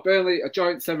there we go. Burnley, a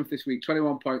joint 7th this week,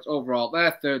 21 points overall.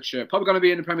 Their third shirt. Probably going to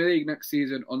be in the Premier League next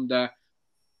season under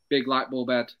big light bulb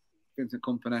head, Vincent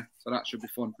Kompany. So that should be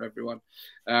fun for everyone.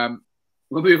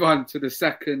 We'll move on to the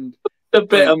second. A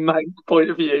bit of Mank's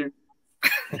point of view.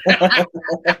 They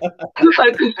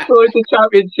destroyed the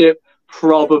championship.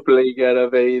 Probably going to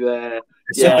be there.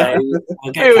 Yeah. Who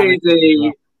is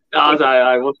he? I don't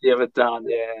know. What's he ever done?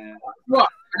 Yeah. What?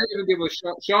 I didn't even give a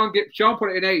shot. Sean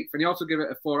put it in 8th, and he also gave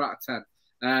it a 4 out of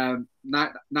 10.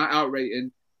 Night out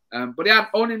rating. But he had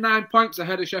only 9 points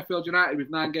ahead of Sheffield United with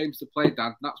 9 games to play,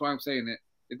 Dan. That's why I'm saying it.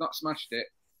 They've not smashed it.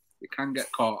 They can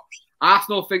get caught.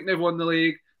 Arsenal think they've won the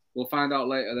league. We'll find out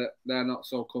later that they're not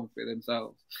so comfy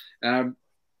themselves. But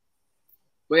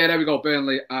yeah, there we go.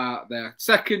 Burnley are there.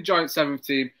 Second joint 7th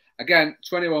team. Again,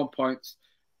 21 points.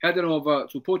 Heading over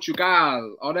to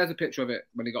Portugal. Oh, there's a picture of it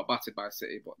when he got battered by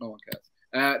City, but no one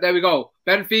cares. There we go.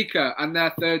 Benfica and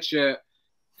their third shirt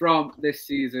from this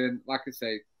season. Like I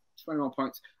say, 21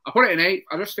 points. I put it in 8.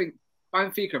 I just think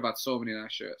Benfica have had so many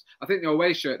nice shirts. I think the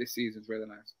away shirt this season is really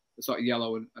nice. It's sort of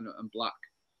yellow and black.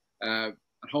 And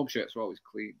home shirts are always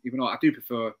clean, even though I do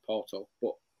prefer Porto,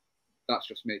 but that's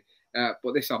just me.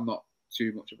 But this I'm not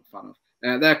too much of a fan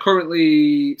of. They're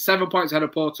currently 7 points ahead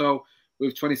of Porto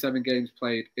with 27 games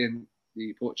played in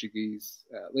the Portuguese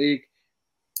league.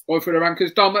 Going through the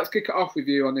rankings. Dom, let's kick it off with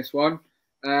you on this one.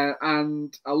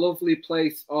 And a lovely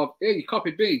place of... Yeah, you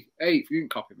copied me. 8th. You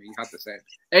didn't copy me. You had the same.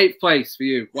 8th place for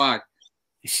you. Why?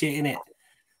 You're shitting it.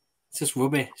 It's just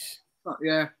rubbish.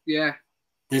 Yeah.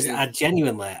 I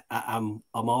genuinely, I'm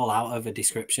all out of a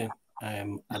description.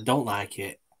 I don't like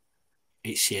it.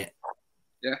 It's shit.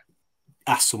 Yeah.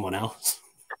 Ask someone else.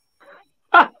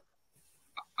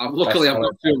 Luckily, I've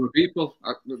got 2 other people.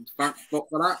 Thank fuck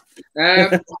for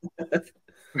that.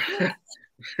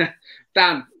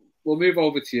 Dan, we'll move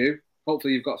over to you.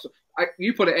 Hopefully, you've got some.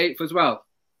 You put it 8th as well.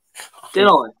 Did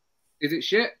I? Is it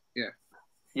shit? Yeah.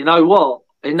 You know what?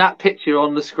 In that picture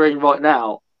on the screen right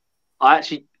now, I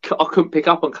couldn't pick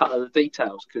up on a couple of the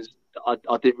details because I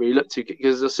didn't really look too good.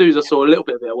 Because as soon as I saw a little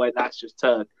bit of it, I went, that's just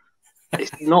turned.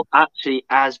 It's not actually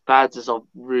as bad as I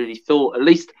really thought. At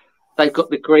least they've got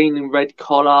the green and red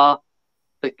collar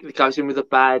that goes in with a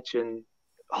badge, and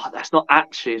that's not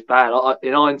actually as bad.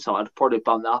 In hindsight, I'd probably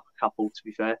bumped that up a couple, to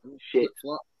be fair. Shit.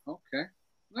 Okay.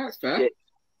 That's fair.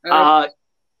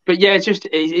 But yeah,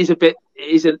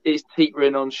 it's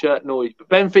teetering on shirt noise. But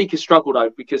Benfica struggle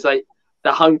though because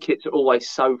the home kits are always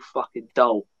so fucking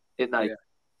dull, aren't they?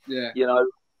 Yeah.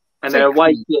 And their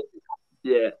away kit,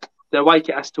 their away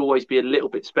kit has to always be a little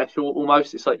bit special.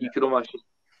 Almost, it's like you could almost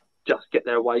just get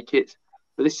their away kits.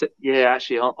 But this,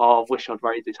 actually, I wish I'd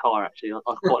rated this higher. Actually, I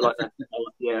quite like that.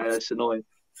 It's annoying.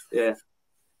 Yeah.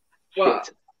 Well,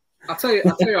 I'll tell you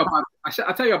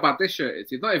how bad this shirt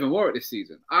is. You've not even wore it this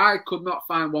season. I could not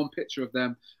find one picture of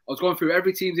them. I was going through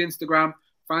every team's Instagram,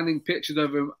 finding pictures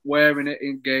of them wearing it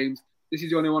in games. This is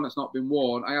the only one that's not been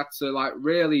worn. I had to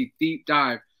really deep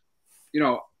dive.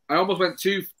 I almost went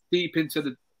too deep into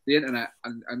the internet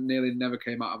and nearly never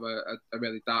came out of a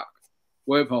really dark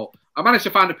wormhole. I managed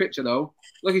to find a picture though.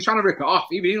 Look, he's trying to rip it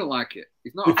off. Even he don't like it.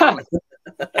 He's not a fan.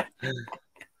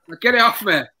 Get it off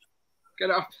me. Get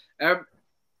it off.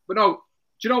 But no, do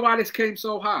you know why this came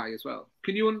so high as well?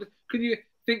 Can you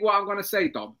think what I'm going to say,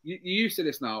 Dom? You're used to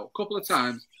this now. A couple of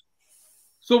times,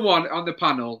 someone on the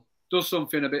panel does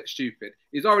something a bit stupid.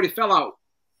 He's already fell out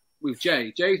with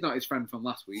Jay. Jay's not his friend from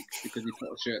last week because he put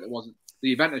a shirt that wasn't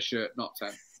the Juventus shirt, not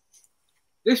 10.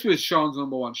 This was Sean's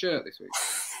number 1 shirt this week.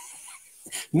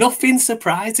 Nothing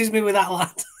surprises me with that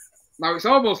lad. Now, it's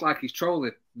almost like he's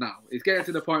trolling now. He's getting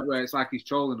to the point where it's like he's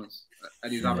trolling us.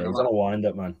 And he's having he's on a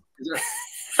wind-up, man.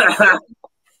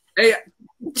 Hey,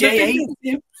 Jay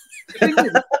put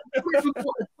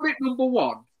it number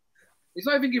 1. He's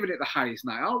not even giving it the highest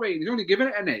night out rating. He's only giving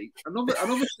it an 8. Another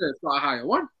shirt's got a higher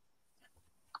one.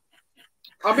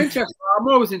 I'm interested. I'm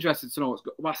always interested to know what's.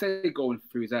 When I say going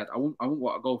through his head, I wouldn't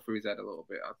want to go through his head a little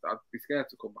bit. I'd be scared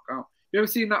to come back out. You ever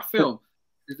seen that film?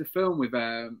 There's a film with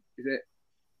is it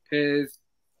Piers?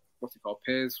 What's it called?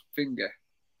 Piers Finger.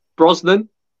 Brosnan.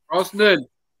 That's it.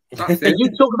 Did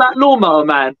you talk about Lawnmower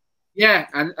Man? Yeah,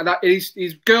 and that his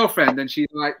girlfriend, and she's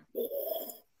like,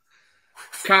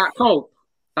 can't cope.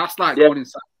 That's like going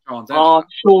inside Sean's head. Oh,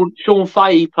 Sean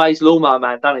Fahey plays Lawnmower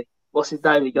Man, doesn't he? What's his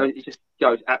name? He just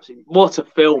goes absolutely. What a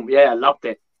film! Yeah, I loved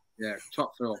it. Yeah,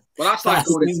 top film. But that's like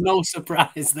there's no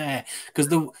surprise there, because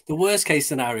the worst case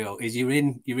scenario is you're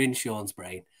in Sean's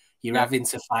brain. You're having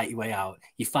to fight your way out.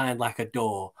 You find like a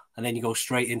door, and then you go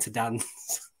straight into Dan's.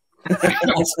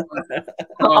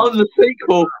 On the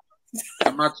sequel.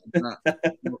 Imagine that.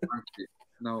 No, thank you.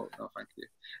 No, thank you.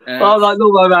 I'm like,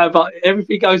 no, man, but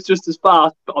everything goes just as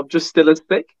fast, but I'm just still as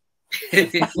thick.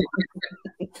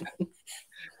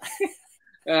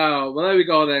 Oh, well, there we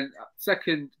go then.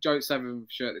 Second joint 7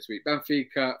 shirt this week.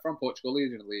 Benfica from Portugal,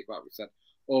 leading the league, like we said,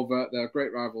 over their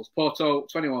great rivals. Porto,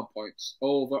 21 points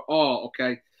over. Oh,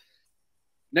 okay.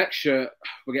 Next shirt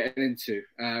we're getting into.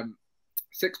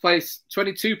 6th place,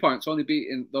 22 points, only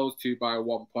beating those two by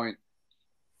 1 point.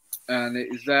 And it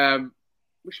is,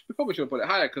 we probably should have put it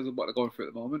higher because of what they're going through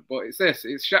at the moment, but it's this.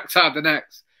 It's Shakhtar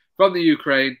Donetsk from the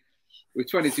Ukraine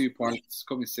with 22 points,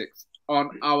 coming 6th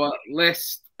on our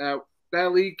list. Their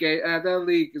league is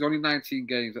only 19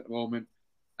 games at the moment,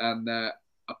 and a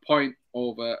point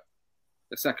over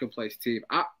the 2nd place team.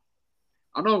 I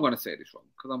know I'm going to say this wrong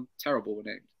because I'm terrible with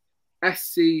names.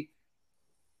 SC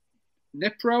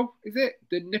Dnipro, is it?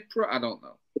 The Dnipro? I don't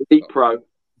know. Dnipro.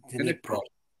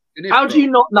 How do you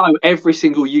not know every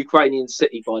single Ukrainian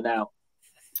city by now?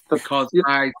 Because do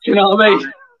you know what I mean?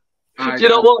 Do you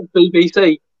not want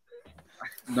BBC?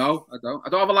 No, I don't. I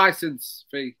don't have a license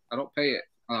fee. I don't pay it.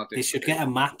 They should get a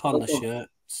map on the shirt.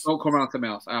 Don't come around to me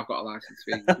else. I've got a license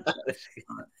fee.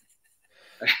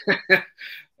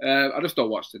 I just don't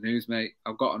watch the news, mate.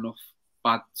 I've got enough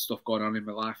bad stuff going on in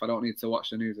my life. I don't need to watch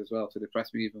the news as well to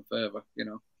depress me even further. You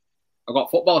know, I've got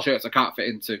football shirts I can't fit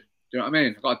into. Do you know what I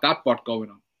mean? I've got a dad bod going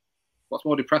on. What's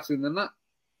more depressing than that?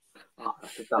 Oh,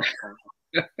 that's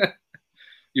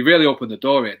you really opened the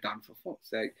door here, Dan, for fuck's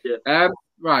sake. Yeah.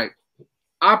 Right.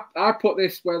 I put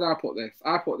this, where did I put this?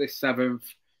 I put this 7th.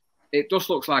 It just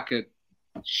looks like a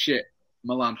shit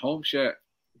Milan home shirt.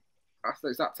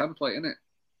 It's that template, isn't it?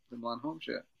 The Milan home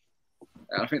shirt.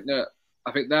 I think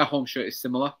their home shirt is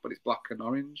similar, but it's black and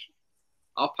orange.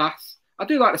 I'll pass. I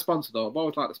do like the sponsor, though. I've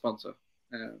always liked the sponsor.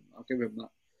 I'll give him that.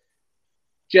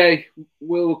 Jay,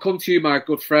 we'll come to you, my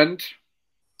good friend,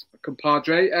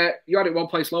 compadre. You had it 1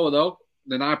 place lower, though,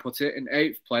 than I put it, in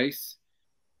 8th place.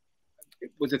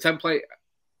 Was the template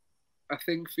a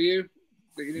thing for you?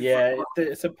 Yeah,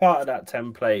 it's a part of that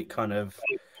template, kind of.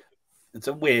 It's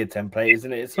a weird template,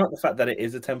 isn't it? It's not the fact that it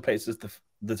is a template, it's just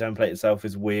the template itself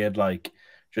is weird, like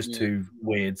just two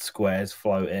weird squares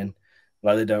floating.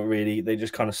 Like they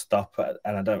just kind of stop at,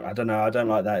 and I don't know, I don't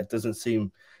like that.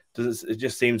 It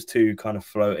just seems too kind of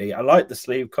floaty. I like the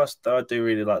sleeve cuffs, though. I do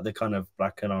really like the kind of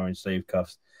black and orange sleeve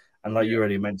cuffs. And like you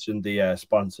already mentioned, the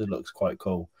sponsor looks quite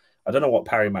cool. I don't know what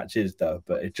Parry Match is, though,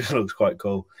 but it just looks quite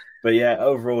cool. But yeah,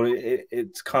 overall,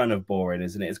 it's kind of boring,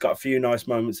 isn't it? It's got a few nice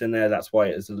moments in there. That's why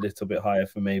it's a little bit higher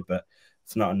for me, but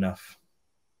it's not enough.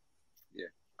 Yeah,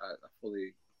 I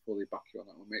fully back you on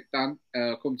that one, mate. Dan,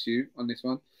 I'll come to you on this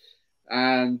one.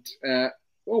 And,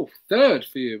 3rd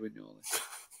for you in your list.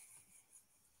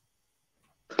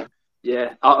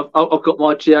 Yeah, I've got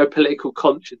my geopolitical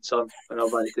conscience on when I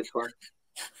made this one.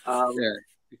 Yeah,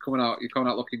 you're coming out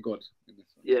looking good in this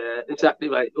one. Yeah, exactly,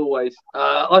 mate. Always.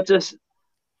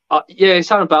 It's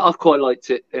something about. I've quite liked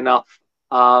it enough.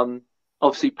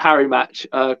 Obviously, Parry Match,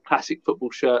 classic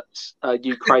football shirts,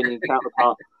 Ukrainian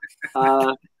counterpart.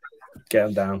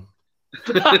 Get them down.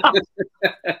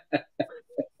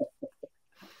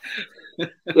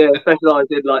 Yeah,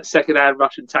 specialised in like second-hand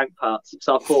Russian tank parts.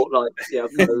 So I thought, like, yeah,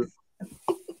 I'm gonna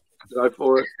go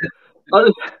for it.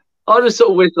 I just sort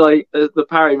of wish like the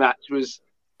Parry Match was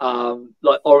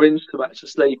like orange to match the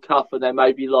sleeve cuff, and then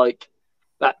maybe like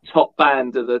that top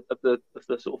band of the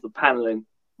sort of the paneling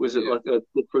was like a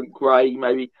different grey,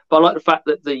 maybe. But I like the fact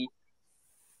that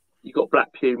you got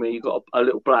black Puma, you got a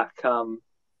little black the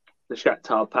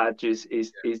Shakhtar badge is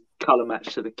colour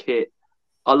matched to the kit.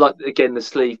 I like again the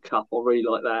sleeve cuff. I really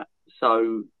like that.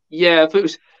 So yeah, if it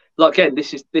was like again,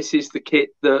 this is the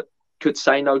kit that could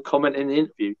say no comment in the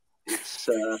interview. It's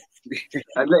and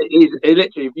it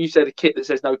literally, if you said a kit that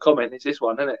says no comment, it's this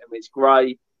one, isn't it? I mean, it's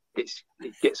grey. It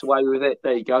gets away with it.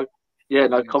 There you go. Yeah,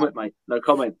 no comment, mate. No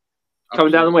comment.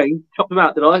 Coming down the wing, chop them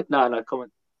out. Did I? No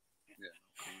comment.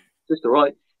 Just all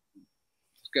right.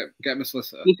 Get him a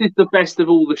solicitor. This is the best of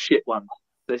all the shit ones.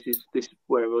 This is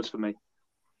where it was for me.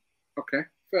 Okay,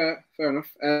 fair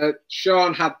enough.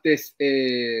 Sean had this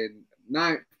in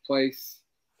 9th place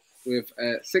with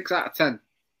 6 out of 10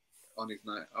 on his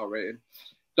 9 rating.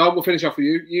 Don, we'll finish off with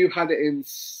you. You had it in,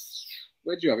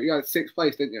 where did you have it? You had it 6th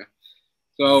place, didn't you?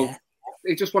 So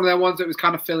it's just one of them ones that was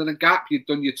kind of filling a gap. You'd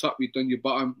done your top, you'd done your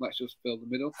bottom. Let's just fill the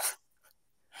middle.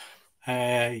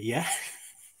 Yeah.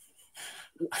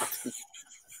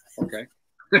 Okay.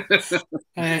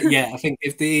 Yeah, I think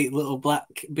if the little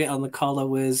black bit on the collar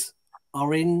was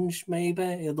orange, maybe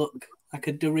it'd look like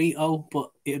a Dorito,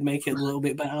 but it'd make it a little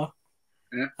bit better.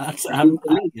 Yeah.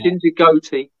 Ginger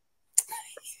goatee.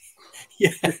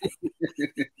 Yeah.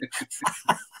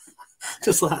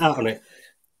 Just like that on it.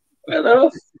 Hello.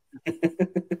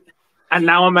 And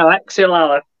now I'm Alexia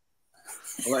Lala.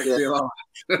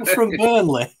 From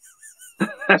Burnley.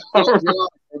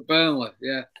 From Burnley,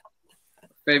 yeah.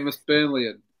 Famous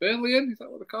Burnleyan. Burnleyan? Is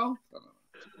that what they're called?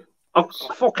 I'm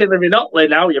fucking living up there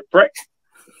now, you prick.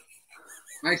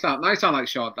 Nice sound like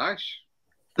Sean Dyche.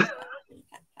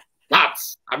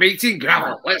 Lads, I'm eating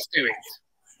gravel. Let's do it.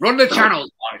 Run the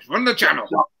channels, boys. Run the channels.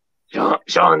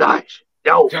 Sean Dyche.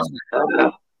 Yo.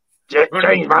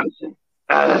 James Manson.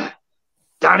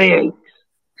 Danny Ings.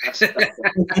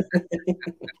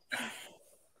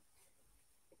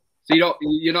 So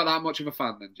you're not that much of a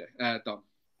fan then, Dom?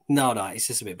 No, it's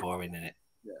just a bit boring, isn't it?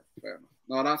 Yeah, fair enough.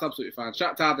 No, that's absolutely fine.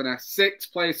 Shakhtar Donetsk,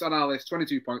 6th place on our list,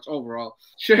 22 points overall.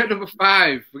 Shirt number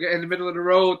 5, we're getting in the middle of the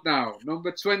road now.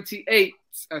 Number 28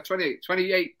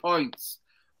 points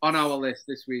on our list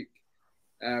this week.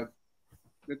 They're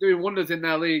doing wonders in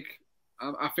their league.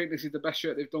 I think this is the best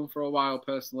shirt they've done for a while,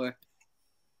 personally.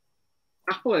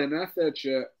 Napoli in their 3rd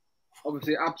shirt,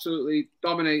 obviously absolutely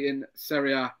dominating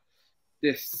Serie A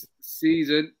this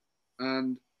season,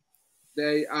 and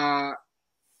they are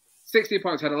 16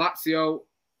 points ahead of Lazio,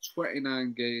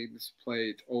 29 games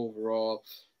played overall.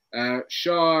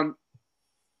 Sean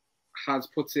has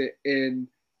put it in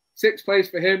 6th place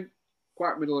for him,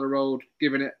 quite middle of the road,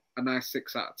 giving it a nice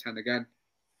 6 out of 10 again.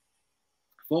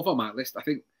 4th on my list, I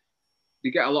think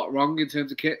they get a lot wrong in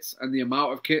terms of kits and the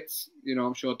amount of kits. You know,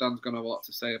 I'm sure Dan's going to have a lot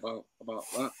to say about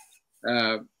that.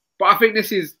 But I think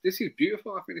this is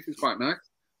beautiful. I think this is quite nice.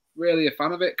 Really a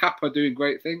fan of it. Kappa doing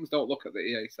great things. Don't look at the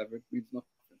EA7. It means nothing.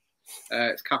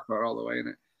 It's Kappa all the way, isn't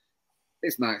it?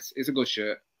 It's nice. It's a good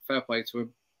shirt. Fair play to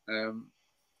him.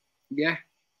 Yeah,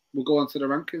 we'll go on to the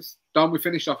rankers. Don, we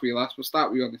finished off with you last. We'll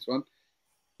start with you on this one.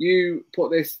 You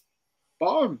put this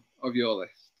bottom of your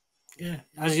list. Yeah,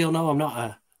 as you'll know, I'm not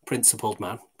a principled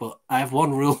man, but I have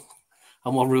one rule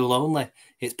and one rule only.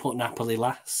 It's put Napoli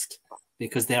last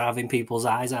because they're having people's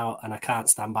eyes out and I can't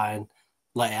stand by and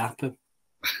let it happen.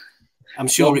 I'm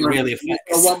sure it really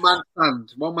affects.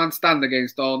 One man stand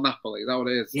against all Napoli. Is that what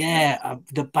it is? Yeah,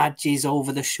 the badges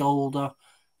over the shoulder,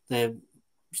 the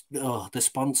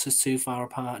sponsors too far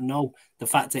apart. No, the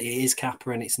fact that it is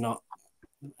Kappa and it's not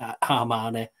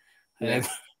Armani.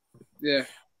 Yeah.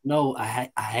 No, I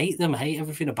hate them. I hate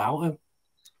everything about them.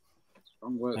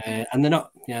 Strong word. And they're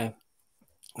not. Yeah,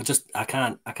 I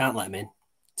can't let them in.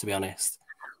 To be honest,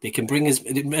 they can bring as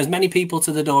many people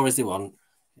to the door as they want.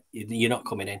 You're not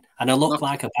coming in, and I look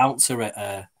like a bouncer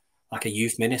at like a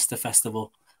youth minister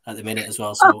festival at the minute as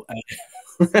well. So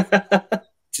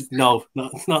no,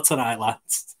 not tonight,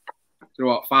 lads. You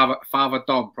know what, Father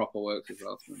Dom proper works as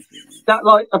well. Is that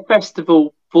like a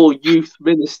festival for youth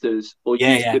ministers? Or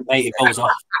yeah, mate, it goes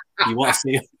off. You want to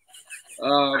see it?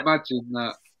 Oh, imagine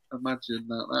that.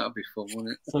 That'll be fun,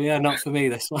 wouldn't it? So yeah, not for me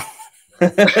this one.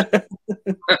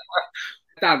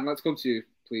 Dan, let's come to you,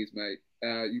 please, mate.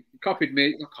 You copied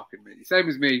me, not copied me. Same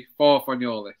as me, 4th on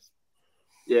your list.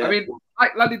 Yeah. I mean,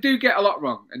 like they do get a lot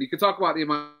wrong, and you can talk about the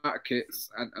amount of kits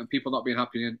and people not being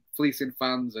happy and fleecing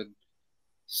fans and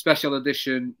special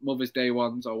edition Mother's Day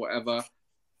ones or whatever.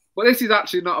 But this is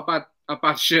actually not a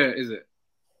bad shirt, is it?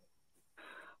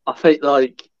 I think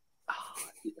like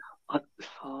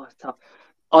it's tough.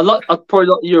 I'd probably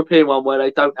like the European one where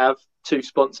they don't have 2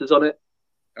 sponsors on it,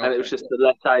 and it was just the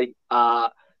latte.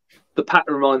 The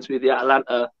pattern reminds me of the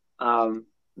Atalanta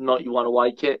 91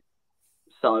 away kit,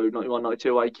 so 91,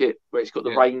 92 away kit where it's got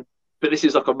the rain, but this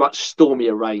is like a much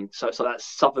stormier rain, so it's like that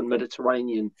southern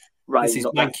Mediterranean rain. This is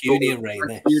Mancunian rain.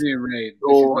 Mancunian rain.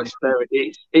 Oh,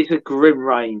 it's a grim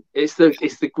rain. It's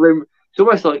the grim. It's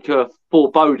almost like a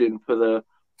foreboding for the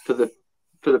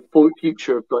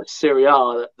future of like Serie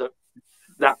A that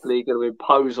Napoli are going to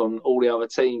impose on all the other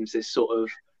teams. This sort of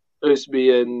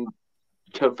Usman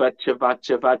Kavacha,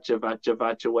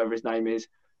 whatever his name is,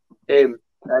 and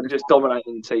just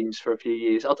dominating teams for a few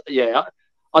years.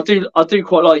 I do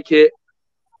quite like it.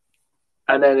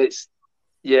 And then it's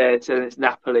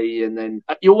Napoli, and then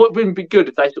it wouldn't be good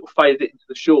if they sort of faded it into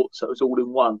the shorts, so it was all in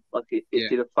one, like it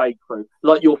did a fade through,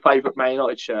 like your favourite Man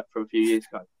United shirt from a few years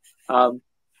ago. I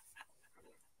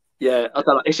don't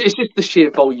know. It's just the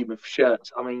sheer volume of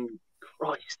shirts. I mean,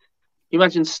 Christ, can you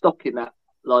imagine stocking that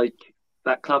like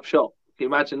that club shop? Can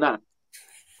you imagine that?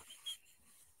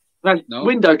 No.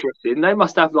 Window dressing, they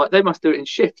must do it in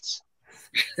shifts.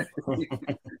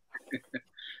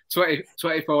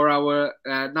 24-hour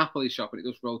Napoli shop, and it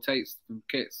just rotates from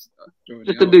kits.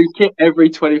 Just a new kit every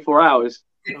 24 hours.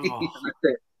 Oh. That's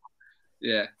it.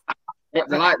 Yeah. They're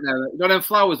like them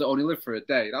flowers that only live for a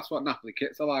day. That's what Napoli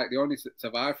kits are like. They only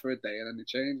survive for a day and then they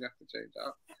change. They have to change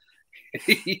out.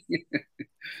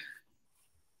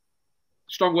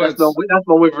 Strong words. That's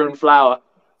my withering flower.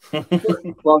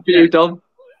 What for you, Dom?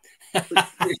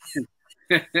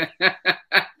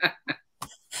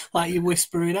 Like your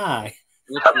whispering eye.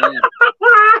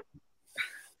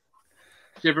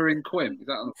 Shivering Quim. Is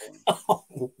that on the phone?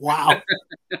 Oh, wow.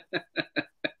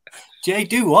 Jay,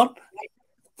 do one.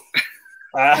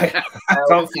 I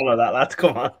can't follow that, lad.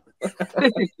 Come on.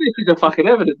 This is a fucking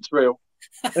evidence reel.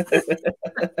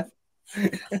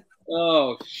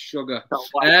 Oh, sugar. So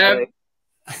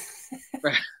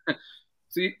but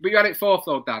you had it fourth,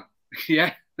 though, Dan.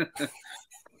 Yeah.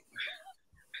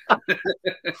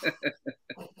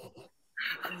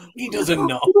 He doesn't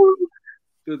know.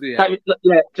 Does he?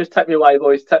 Just take me away,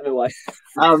 boys. Take me away.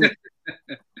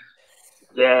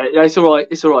 It's all right.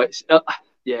 It's all right.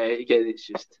 Again, it's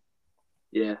just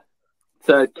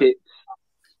third kit.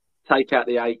 Take out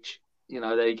the H.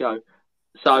 There you go.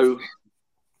 So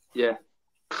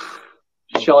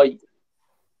shite,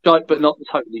 but not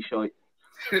totally shite.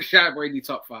 Shite, but in your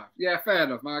top 5. Yeah, fair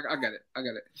enough, man. I get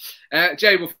it.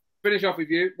 Jay, we'll finish off with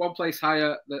you. One place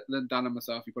higher than Dan and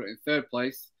myself. You put it in third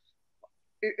place.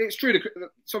 It's true.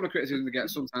 Some of the criticism they get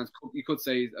sometimes you could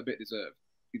say is a bit deserved.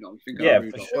 You think.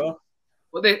 For sure.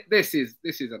 But this is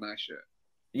a nice shirt.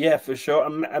 Yeah, for sure.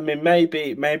 I mean,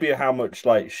 maybe how much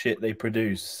like shit they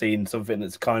produce, seeing something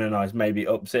that's kind of nice, maybe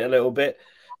ups it a little bit.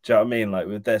 Do you know what I mean? Like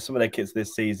some of their kits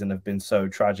this season have been so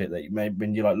tragic that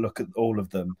when you look at all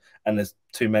of them and there's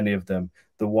too many of them,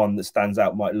 the one that stands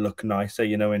out might look nicer.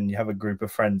 When you have a group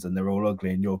of friends and they're all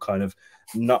ugly and you're kind of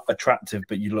not attractive,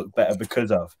 but you look better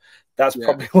because of. That's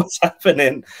probably what's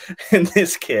happening in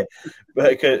this kit.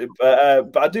 But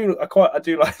I do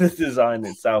like the design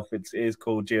itself. It is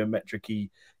called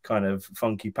geometric-y, kind of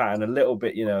funky pattern, a little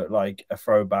bit, like a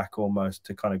throwback almost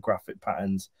to kind of graphic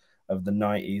patterns of the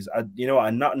 90s. I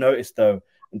not noticed though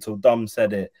until Dom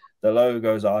said it. The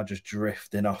logos are just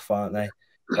drifting off, aren't they?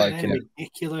 Like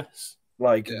ridiculous.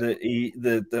 Like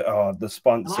the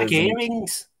sponsors, like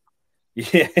earrings.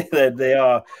 Yeah, they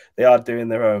are doing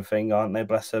their own thing, aren't they?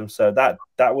 Bless them. So that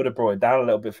would have brought it down a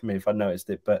little bit for me if I noticed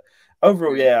it. But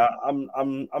overall,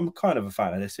 I'm kind of a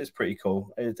fan of this. It's pretty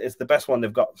cool. It's the best one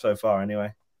they've got so far,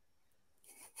 anyway.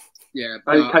 Yeah,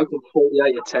 only came from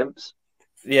 48 attempts.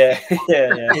 Yeah.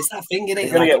 It's that thing, isn't it?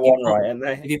 They're gonna get one right, aren't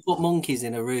they? If you put monkeys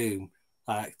in a room,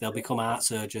 like they'll become art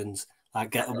surgeons.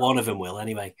 Like one of them will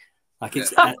anyway. Like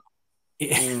it's.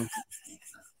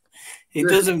 It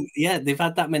doesn't. Yeah, they've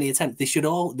had that many attempts. They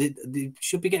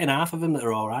should be getting half of them that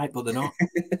are all right, but they're not.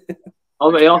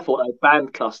 I thought they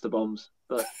banned cluster bombs,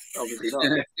 but obviously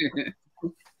not.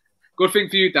 Good thing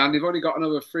for you, Dan. They've only got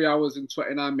another 3 hours and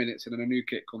 29 minutes, and then a new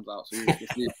kit comes out. So you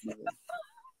just need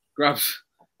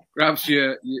grabs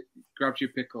your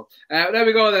pickle. There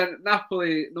we go then.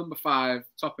 Napoli, number 5,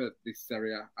 top of this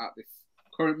Serie A at this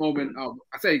current moment.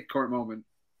 I say current moment.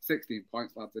 16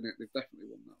 points, lads, in it. They've definitely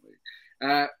won that league.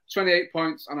 28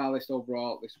 points on our list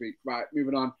overall this week. Right,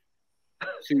 moving on.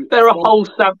 They're a whole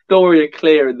Sampdoria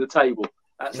clear in the table.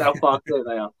 That's how far clear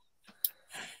they are.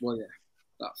 Well, yeah,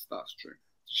 that's true.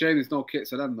 It's a shame there's no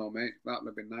kits of them, though, mate. That would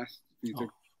have been nice for you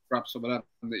to grab some of them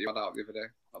that you had out the other day.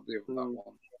 I'll deal with that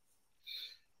one.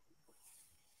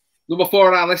 Number 4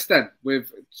 on our list, then,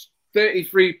 with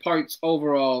 33 points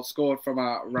overall scored from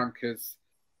our rankers.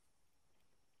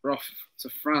 We're off to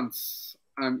France.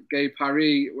 I'm Gay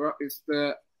Paris. It's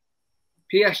the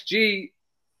PSG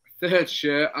third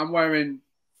shirt. I'm wearing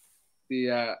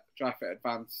the Dri-Fit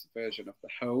Advance version of the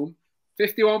home.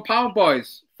 £51,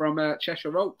 boys, from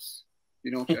Cheshire Oaks.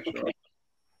 You know Cheshire Oaks.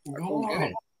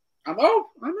 I know.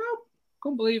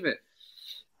 Couldn't believe it.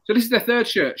 So this is the third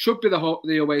shirt. Should be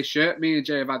the away shirt. Me and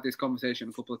Jay have had this conversation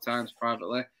a couple of times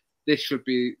privately. This should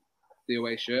be the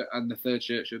away shirt, and the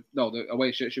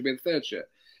away shirt should be the third shirt.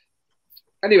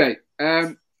 Anyway,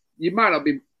 you might not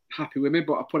be happy with me,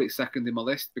 but I put it second in my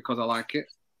list because I like it.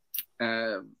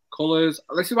 Colours.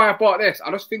 This is why I bought this.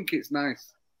 I just think it's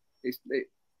nice.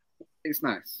 it's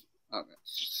nice.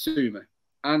 Sue me,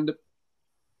 and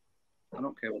I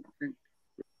don't care what you think.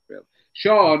 Really.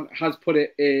 Sean has put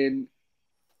it in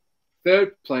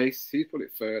third place. He's put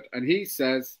it third, and he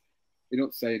says he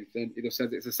don't say anything. He just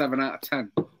says it's a 7 out of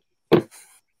 10.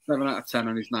 7 out of 10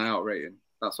 on his night out rating.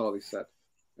 That's all he said.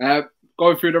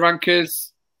 Going through the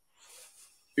rankings,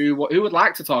 who would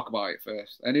like to talk about it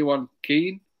first? Anyone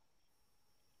keen?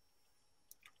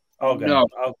 I'll go. No.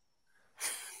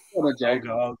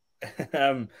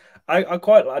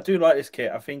 I do like this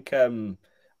kit. I think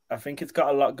it's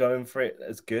got a lot going for it.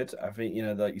 It's good. I think,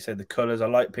 like you said, the colours. I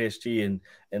like PSG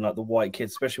in like the white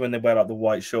kits, especially when they wear like the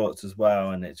white shorts as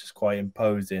well, and it's just quite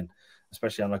imposing,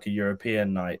 especially on like a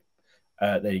European night.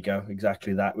 There you go,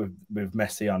 exactly that with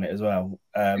Messi on it as well.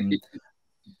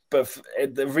 But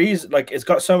the reason, like, it's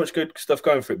got so much good stuff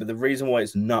going for it, but the reason why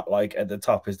it's not like at the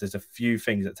top is there's a few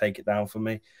things that take it down for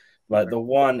me. Like the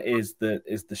one is the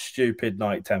stupid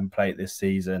night template this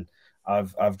season.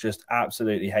 I've just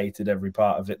absolutely hated every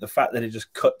part of it. The fact that it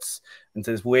just cuts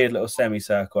into this weird little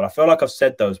semicircle. I feel like I've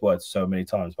said those words so many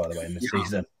times, by the way, in this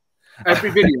season.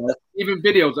 Every video, even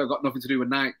videos that have got nothing to do with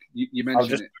Nike, you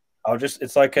mention it.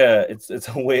 It's like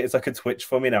a twitch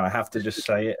for me now. I have to just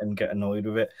say it and get annoyed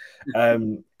with it,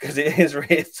 because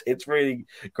it's really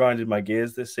grinded my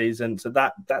gears this season. So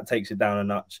that takes it down a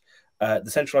notch.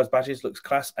 The centralized badges looks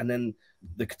class, and then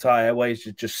the Qatar Airways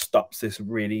just stops this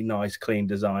really nice, clean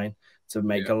design to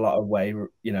make a lot of way,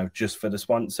 just for the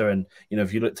sponsor. And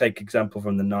if you take example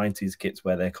from the 90s kits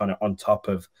where they're kind of on top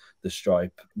of the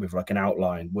stripe with like an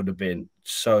outline, would have been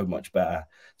so much better.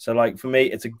 So like for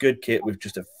me, it's a good kit with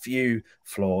just a few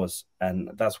flaws,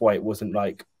 and that's why it wasn't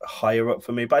like higher up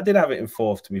for me. But I did have it in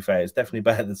fourth, to be fair. It's definitely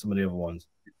better than some of the other ones.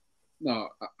 No,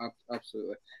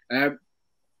 absolutely.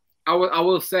 I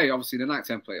will say, obviously, the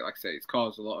Nike template, like I say, it's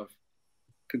caused a lot of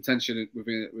contention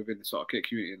within the sort of kit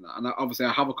community and that. And obviously,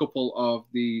 I have a couple of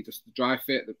the dry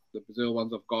fit, the Brazil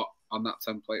ones I've got on that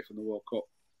template from the World Cup.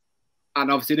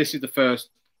 And obviously, this is the first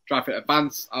dry fit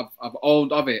advance I've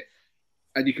owned of it,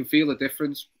 and you can feel the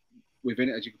difference within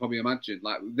it, as you can probably imagine.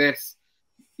 Like this,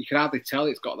 you can hardly tell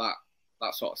it's got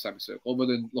that sort of semicircle. Other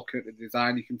than looking at the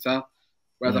design, you can tell.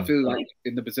 Whereas I feel like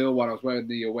in the Brazil one, I was wearing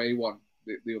the away one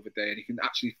the other day, and you can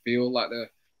actually feel like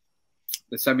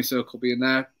the semicircle being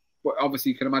there. But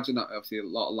obviously, you can imagine that obviously a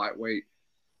lot of lightweight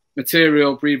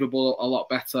material, breathable, a lot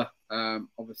better.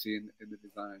 Obviously in the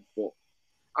design, but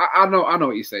I know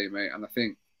what you're saying, mate, and I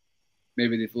think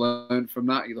maybe they've learned from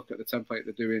that. You look at the template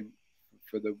they're doing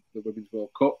for the Women's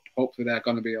World Cup. Hopefully, they're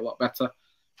going to be a lot better.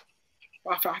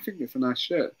 But I think it's a nice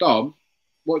shirt. Dom,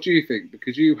 what do you think?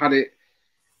 Because you had it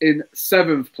in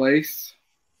 7th place.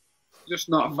 Just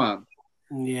not a fan.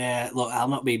 Yeah, look, I'll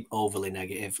not be overly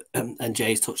negative, and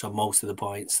Jay's touched on most of the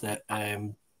points that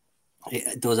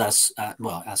it does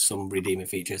has some redeeming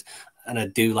features, and I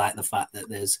do like the fact that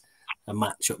there's a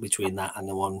match up between that and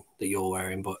the one that you're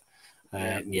wearing, but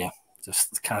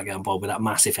just can't get on board with that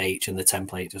massive H, and the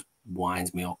template just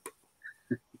winds me up.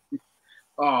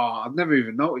 Oh, I've never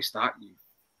even noticed that.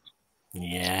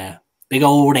 Yeah, big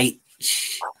old H.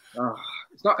 Oh,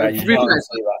 it's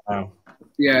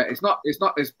not. It's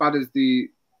not as bad as the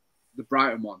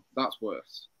Brighton one. That's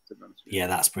worse. Yeah,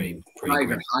 that's pretty I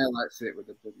even highlights it with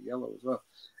the bloody yellow as well.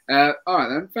 All right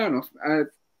then, fair enough.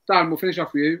 Dan, we'll finish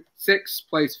off with you. 6th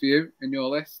place for you in your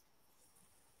list.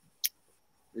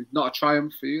 It's not a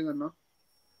triumph for you then, no?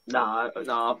 No.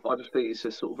 I just think it's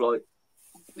just sort of like,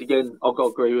 again, I've got to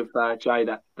agree with Jay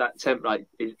that template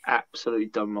is absolutely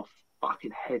done my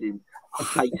fucking head in. I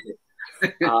hate it.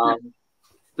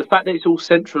 The fact that it's all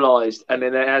centralised and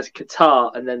then it has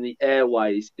Qatar and then the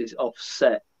Airways is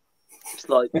offset. It's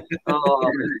like,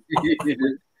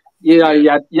 you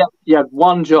had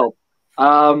one job.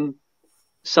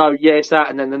 So yeah, it's that,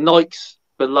 and then the Nikes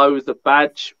below the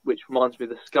badge, which reminds me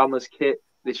of the Scummers kit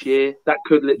this year. That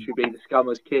could literally be the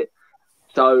Scummers kit.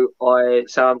 So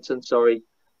Southampton, sorry,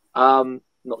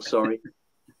 not sorry.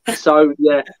 So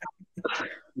yeah,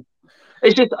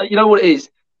 it's just, you know what it is.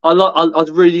 I'd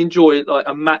really enjoy like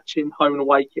a matching home and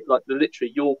away kit, like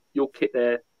literally your kit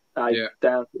there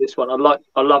down to this one.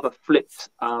 I love a flipped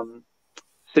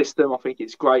system. I think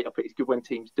it's great. I think it's good when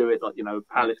teams do it, like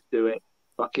Palace do it.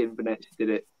 Fucking Venezia did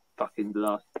it. Fucking the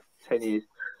last 10 years,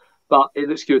 but it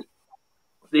looks good.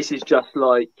 This is just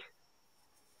like,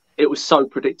 it was so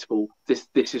predictable. This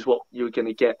is what you were going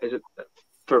to get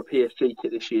for a PSG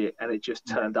kit this year, and it just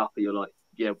turned up. And you're like,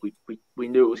 yeah, we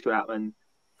knew it was going to happen.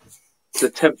 The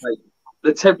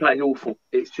template is awful.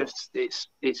 It's just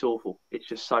it's awful. It's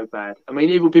just so bad. I mean,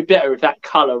 it would be better if that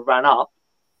colour ran up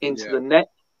into the neck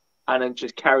and then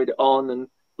just carried it on, and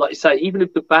like you say, even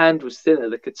if the band was thinner,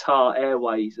 the Qatar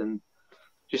Airways and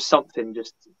just something,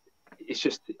 it's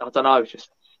just, I don't know, it's just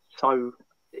so.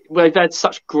 Well, they've had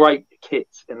such great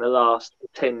kits in the last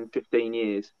 10, 15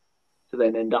 years to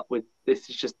then end up with this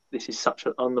is such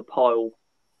an on the pile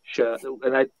shirt,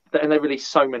 and they release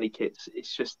so many kits.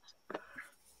 It's just,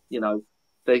 you know,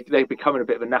 they're becoming a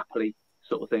bit of a Napoli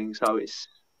sort of thing. So it's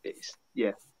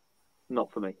yeah,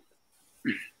 not for me.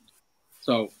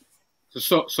 So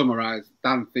to summarise,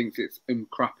 Dan thinks it's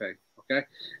crappy. Okay,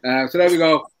 so there we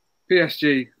go.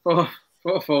 PSG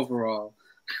fourth overall.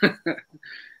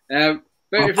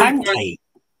 A pancake.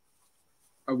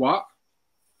 A what?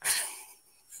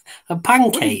 A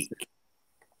pancake.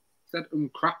 Said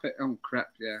crappy. Crap.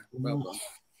 Yeah. Well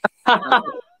done.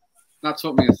 That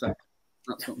took me a sec.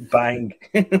 Bang.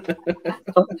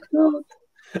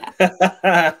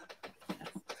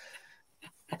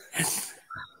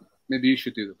 Maybe you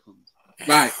should do the puns.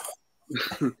 Right.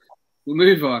 We'll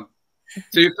move on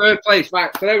to third place.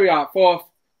 Right. So there we are. Fourth,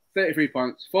 33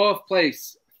 points. Fourth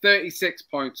place, 36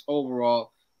 points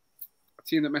overall. A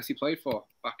team that Messi played for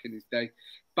back in his day.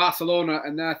 Barcelona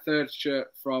and their third shirt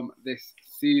from this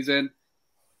season.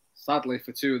 Sadly,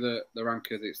 for two of the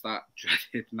rankers, it's that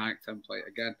dreaded Nike template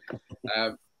again.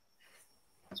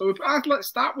 So let's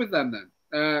start with them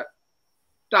then.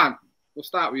 Dan, we'll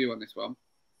start with you on this one.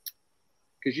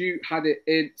 Because you had it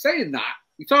in. Saying that,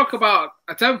 you talk about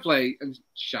a template and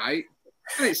shite,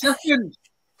 and it's second.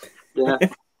 Yeah,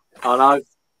 I know.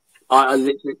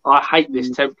 I hate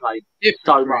this template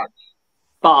so much.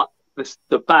 But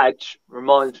the badge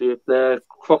reminds me of the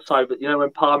crossover. You know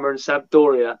when Parma and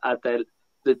Sampdoria had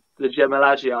the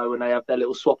Gemellagio when they have their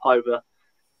little swap over.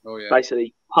 Oh yeah.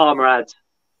 Basically, Parma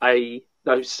had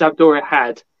Sampdoria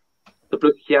had the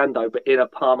Blue Chiando, but in a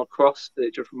Parma cross.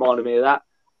 It just reminded me of that.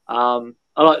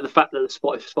 I like the fact that the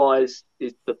Spotify is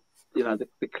the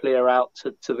clear out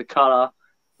to the colour.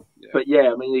 Yeah. But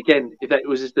yeah, I mean, again, if that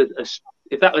was just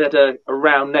if that had a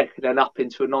round neck and then up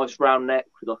into a nice round neck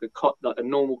with like a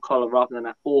normal collar rather than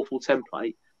that awful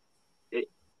template, it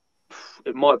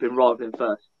might have been right in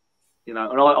first. You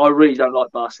know, and I really don't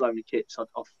like Barcelona kits.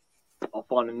 I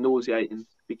find them nauseating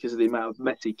because of the amount of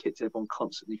Messi kits everyone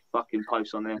constantly fucking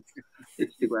posts on their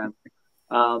Instagram.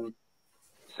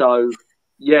 So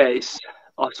yeah,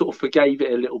 I sort of forgave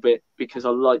it a little bit because I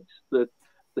liked the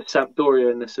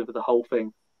Sampdoria-ness of the whole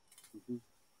thing. Mm-hmm.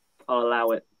 I'll allow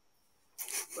it.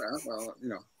 Well, you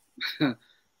know,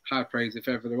 high praise if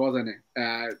ever there was any.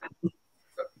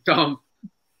 Dom,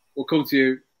 we'll come to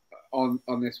you on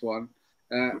this one.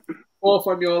 Fourth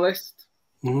on your list.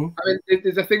 Mm-hmm. I mean,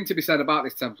 there's a thing to be said about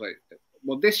this template.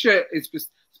 Well, this shirt is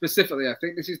specifically, I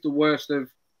think this is the worst of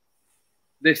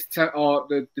this, or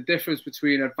the difference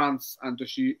between advanced and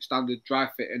just standard dry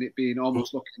fit and it being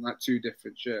almost looking like two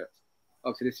different shirts.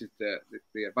 Obviously, this is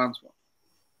the advanced one.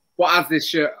 But as this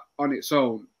shirt on its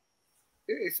own,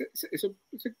 it's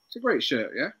a great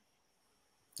shirt, yeah.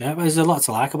 Yeah, there's a lot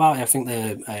to like about it. I think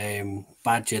the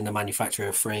badge and the manufacturer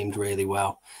are framed really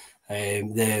well.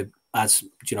 They're, as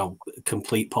you know,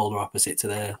 complete polar opposite to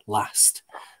their last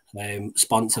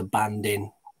sponsor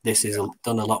banding. This is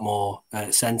done a lot more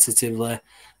sensitively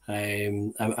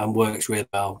and works really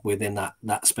well within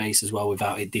that space as well,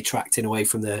 without it detracting away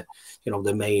from the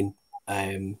main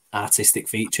artistic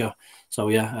feature. So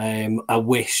yeah,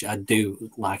 I do,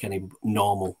 like any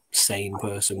normal sane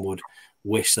person would,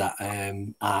 wish that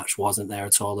arch wasn't there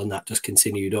at all and that just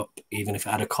continued up, even if it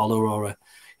had a collar or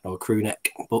a crew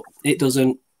neck, but it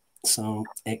doesn't, so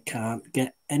it can't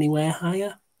get anywhere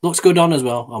higher. Looks good on as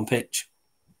well on pitch.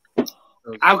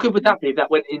 How good would that be if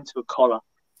that went into a collar?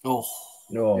 Oh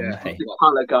yeah. The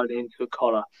colour going into a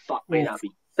collar. Fuck me,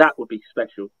 that would be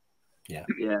special. Yeah.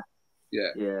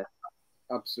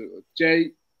 Absolutely.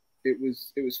 Jay, it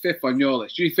was fifth on your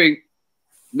list. Do you think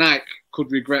Nike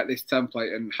could regret this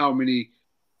template and how many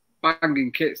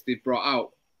banging kits they've brought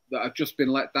out that have just been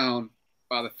let down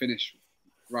by the finish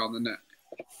around the neck?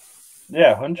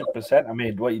 Yeah, 100%. I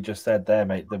mean, what you just said there,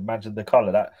 mate. Imagine the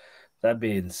collar. That'd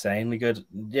be insanely good.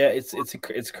 Yeah,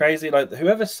 it's crazy. Like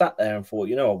whoever sat there and thought,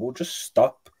 you know what, we'll just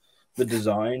stop the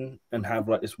design and have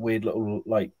like this weird little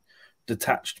like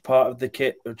detached part of the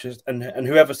kit, and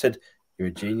whoever said, you're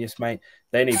a genius, mate.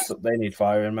 They need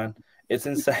firing, man. It's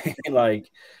insane. Like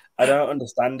I don't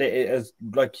understand it. It has,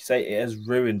 like you say, it has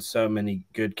ruined so many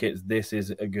good kits. This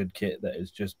is a good kit that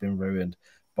has just been ruined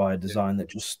by a design that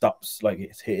just stops, like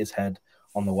it's hit his head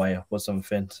on the way up or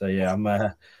something. So yeah, I'm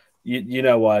you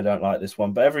know why I don't like this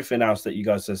one, but everything else that you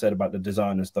guys have said about the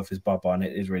design and stuff is bob on.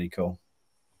 It is really cool.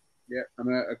 Yeah, and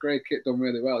a grey kit done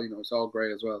really well. You know, it's all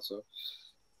grey as well. So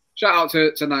shout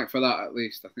out to Nike for that. At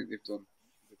least I think they've done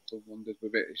done wonders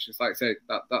with it. It's just like I say,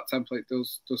 that template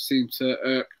does seem to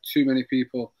irk too many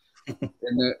people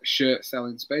in the shirt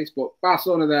selling space. But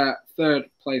Barcelona, they're third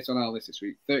place on our list this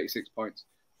week, 36 points.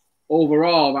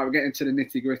 Overall, we're getting to the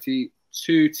nitty gritty.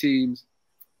 2 teams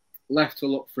left to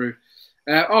look through.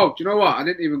 Do you know what? I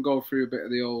didn't even go through a bit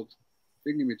of the old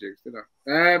thingamajigs, did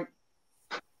I?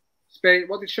 Spain.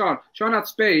 What did Sean? Sean had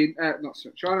Spain.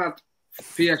 Sean had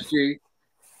PSG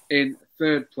in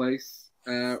third place,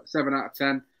 7 out of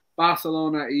 10.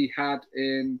 Barcelona he had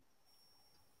in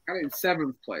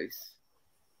 7th place.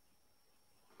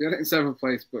 He had it in 7th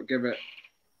place, but give it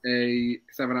a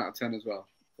 7 out of 10 as well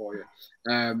for you.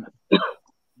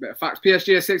 Bit of facts.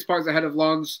 PSG are 6 points ahead of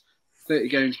Lens, 30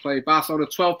 games played. Barcelona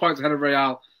 12 points ahead of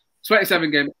Real, 27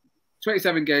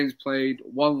 games played,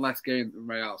 1 less game than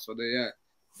Real. So they're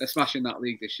smashing that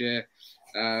league this year.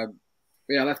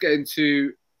 Let's get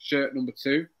into shirt number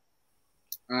 2.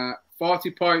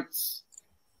 40 points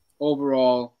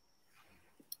overall.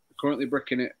 Currently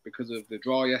bricking it because of the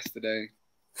draw yesterday.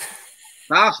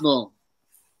 Arsenal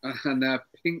and their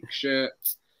pink shirt.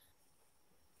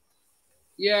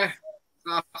 Yeah,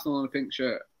 Arsenal on a pink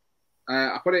shirt.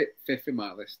 I put it 5th in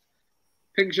my list.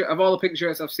 Pink shirt, of all the pink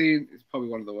shirts I've seen, it's probably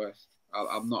one of the worst.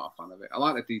 I'm not a fan of it. I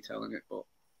like the detail in it, but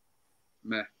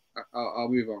meh. I'll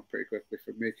move on pretty quickly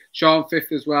from me. Sean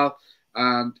 5th as well,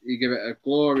 and he give it a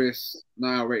glorious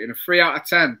now rating of 3 out of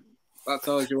 10. That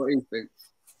tells you what he thinks.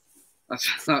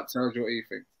 That tells you what he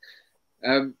thinks.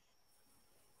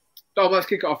 Dom, let's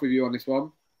kick it off with you on this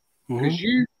one because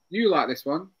you like this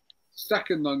one.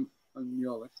 Second on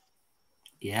your list.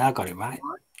 Yeah, I got it right.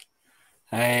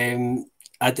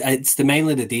 It's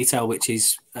mainly the detail, which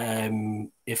is,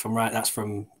 if I'm right, that's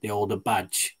from the older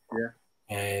badge. Yeah.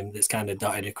 That's kind of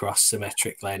dotted across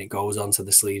symmetrically, and it goes onto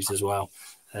the sleeves as well.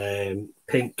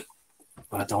 Pink,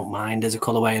 I don't mind as a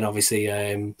colourway, and obviously,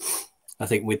 I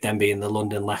think with them being the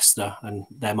London Leicester and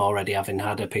them already having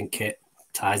had a pink kit,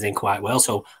 ties in quite well.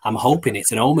 So I'm hoping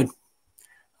it's an omen.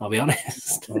 I'll be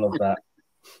honest. I love that.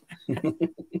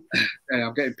 Yeah,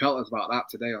 I'm getting pelters about that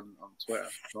today on Twitter,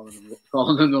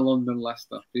 calling them the London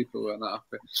Leicester. People were not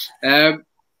happy.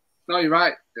 No, you're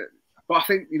right. But I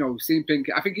think, we've seen pink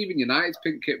kit. I think even United's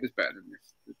pink kit was better than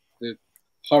this. The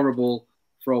horrible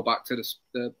throwback to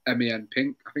the MEN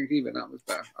pink. I think even that was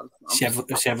better.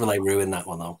 Chevrolet ruined that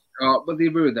one, though. Oh, but they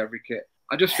ruined every kit.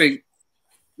 I just think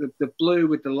the blue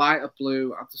with the lighter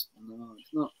blue, it's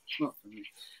not for me.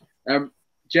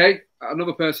 Jay,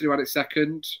 another person who had it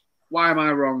second. Why am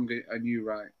I wrong and you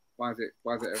right? Why is it?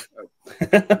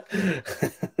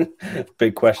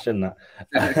 Big question that.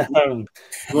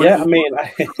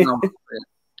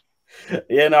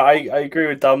 I agree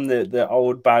with Dom. The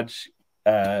old badge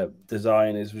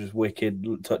design is just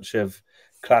wicked. Touch of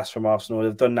class from Arsenal.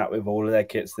 They've done that with all of their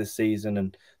kits this season,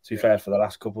 and to be fair, for the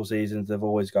last couple of seasons, they've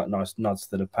always got nice nods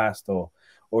to the past,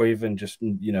 or even just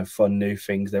fun new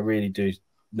things. They really do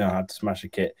know how to smash a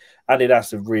kit.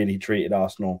 Adidas have really treated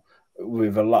Arsenal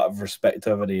with a lot of respect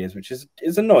over the years, which is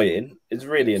annoying. It's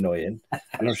really annoying,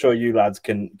 and I'm sure you lads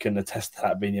can attest to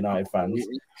that, being United fans.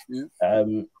 Yeah.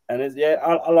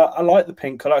 I like the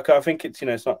pink colour. I think it's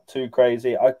it's not too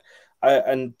crazy.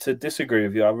 And to disagree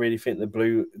with you, I really think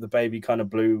the baby kind of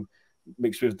blue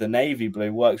mixed with the navy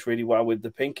blue works really well with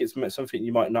the pink. It's something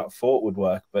you might not have thought would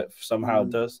work, but somehow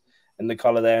it does. And the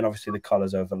colour there, and obviously the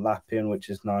colours overlapping, which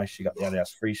is nice. You got the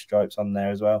Adidas 3 stripes on there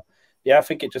as well. Yeah, I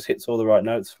think it just hits all the right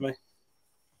notes for me.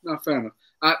 No, fair enough.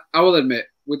 I will admit,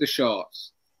 with the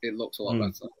shorts, it looks a lot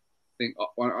better. I think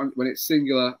when it's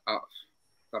singular, I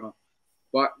don't know.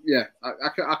 But yeah,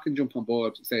 I can jump on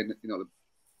board saying that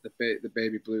the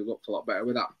baby blue looked a lot better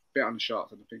with that bit on the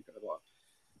shorts and the pink at the bottom.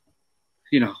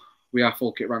 We are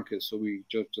full kit rankers, so we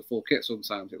judge the full kit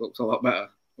sometimes. It looks a lot better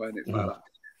when it's like that.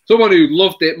 Someone who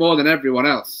loved it more than everyone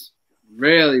else,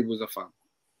 really was a fan.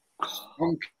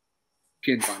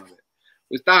 Honking fan of it.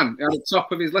 Was Dan at the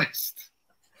top of his list.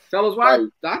 Tell us why,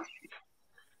 Dan.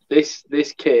 This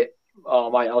kit,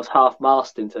 oh mate, I was half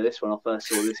masked into this when I first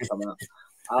saw this come out.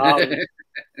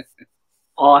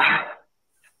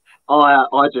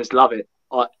 I just love it.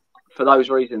 For those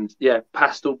reasons, yeah,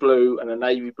 pastel blue and a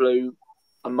navy blue,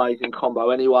 amazing combo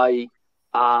anyway.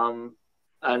 And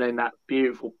then that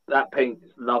pink,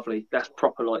 lovely. That's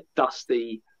proper like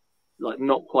dusty, like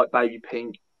not quite baby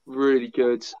pink. Really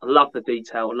good. I love the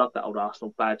detail. I love that old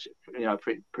Arsenal badge.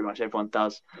 Pretty much everyone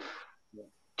does.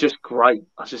 Just great.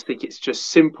 I just think it's just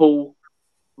simple,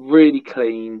 really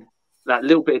clean. That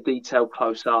little bit of detail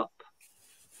close up.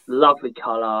 Lovely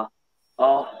colour.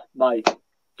 Oh, mate,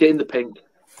 get in the pink.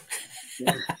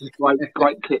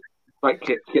 Great kit. Great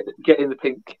kit. Get in the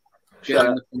pink.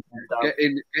 Get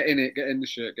in it, get in the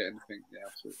shirt, get in the thing. Yeah,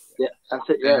 absolutely. Yeah, that's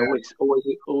it. Yeah,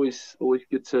 always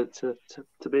good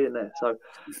to be in there. So,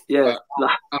 yeah.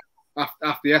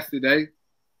 After yesterday,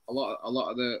 a lot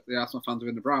of the Arsenal fans are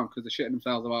in the brown because they're shitting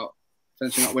themselves about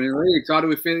essentially not winning the league. So how do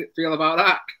we feel about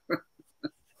that?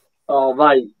 Oh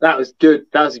mate, that was good.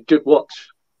 That was a good watch.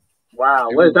 Wow,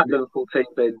 where's that Liverpool team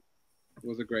been? It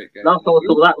was a great game. Last time I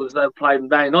saw that was they were playing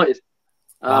Man United.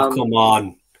 Come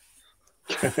on.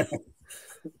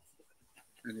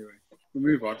 Anyway, we'll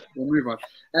move on.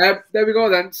 There we go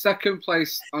then. Second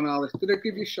place on our list. Did I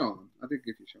give you Sean? I did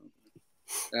give you Sean.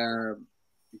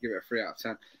 You give it a 3 out of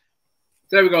 10.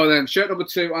 There we go then. Shirt number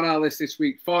 2 on our list this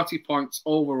week. 40 points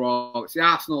overall. It's the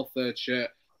Arsenal third shirt.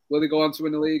 Will they go on to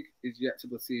win the league? Is yet to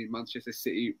be seen. Manchester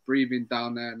City breathing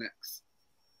down their necks.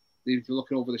 Need to be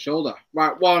looking over the shoulder.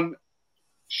 Right, one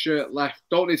shirt left.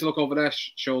 Don't need to look over their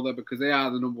shoulder because they are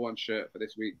the number 1 shirt for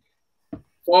this week.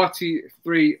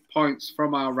 43 points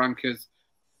from our rankers.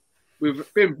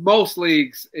 We've been most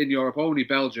leagues in Europe. Only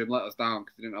Belgium let us down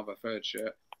because they didn't have a third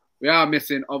shirt. We are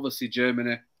missing, obviously,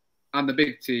 Germany and the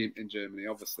big team in Germany,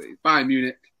 obviously. Bayern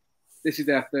Munich. This is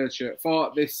their third shirt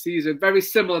for this season. Very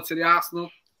similar to the Arsenal.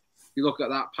 You look at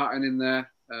that pattern in there,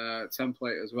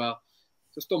 template as well.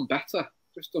 Just done better.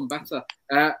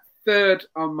 Third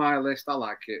on my list. I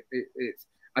like it.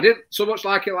 I didn't so much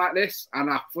like it like this, and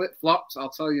I flip-flopped. I'll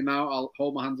tell you now. I'll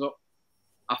hold my hands up.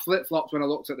 I flip-flopped when I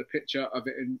looked at the picture of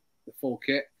it in the full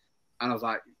kit, and I was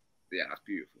like, yeah, that's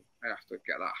beautiful. I have to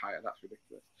get that higher. That's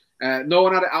ridiculous. No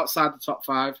one had it outside the top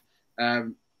 5.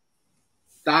 Dan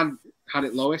had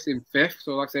it lowest in 5th,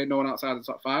 so like I say, no one outside the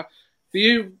top 5. For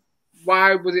you,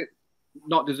 why was it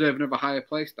not deserving of a higher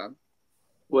place, Dan?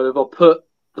 Well, if I put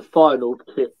the final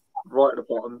kit right at the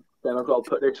bottom, then I've got to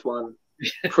put this one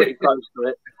pretty close to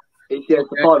it. It's the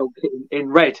final kit in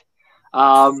red.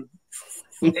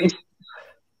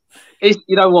 It's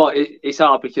you know what? It's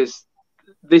hard because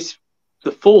the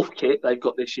 4th kit they've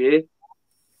got this year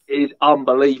is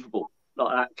unbelievable.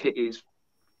 Like that kit is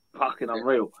fucking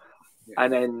unreal. Yeah.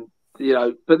 And then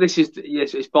but this is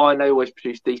it's Bayern. They always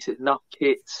produce decent enough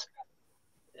kits.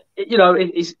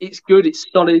 It's good. It's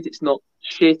solid. It's not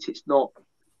shit. It's not.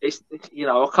 It's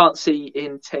I can't see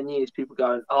in 10 years people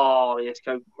going, oh yes,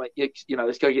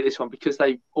 let's go get this one because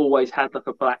they always had like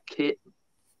a black kit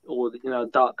or a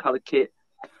dark coloured kit.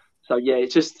 So yeah,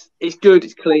 it's good.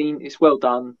 It's clean. It's well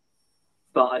done,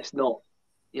 but it's not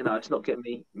it's not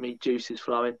getting me juices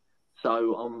flowing.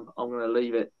 So I'm going to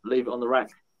leave it on the rack.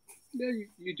 Yeah,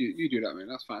 you do that, man.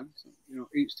 That's fine. So,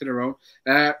 each to their own.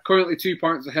 Currently 2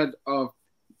 points ahead of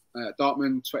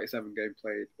Dortmund. 27 game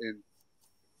played in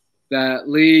the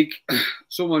league.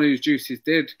 Someone whose juices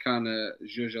did kind of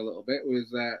judge a little bit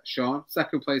was Sean.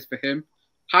 Second place for him.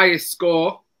 Highest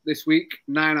score this week,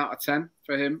 9 out of 10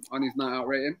 for him on his night out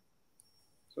rating.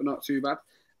 So not too bad.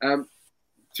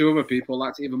 2 other people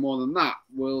liked it even more than that.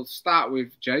 We'll start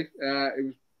with Jay. It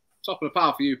was top of the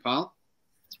pile for you, pal.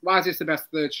 Why is this the best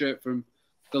third shirt from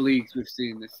the leagues we've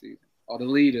seen this season, or the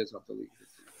leaders of the league this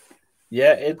season?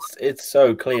 Yeah, it's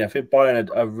so clean. I think Bayern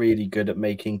are really good at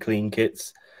making clean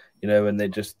kits, and they're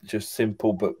just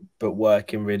simple but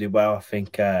working really well. I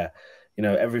think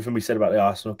everything we said about the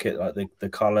Arsenal kit, like the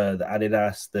colour, the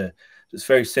Adidas, it's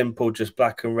very simple, just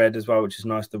black and red as well, which is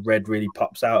nice. The red really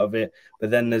pops out of it. But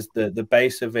then there's the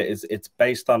base of it it's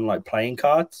based on like playing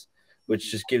cards, which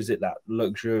just gives it that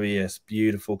luxurious,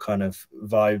 beautiful kind of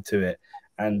vibe to it.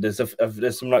 And there's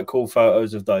some like cool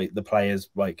photos of the players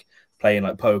like playing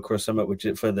like poker or something, which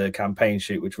for the campaign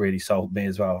shoot, which really sold me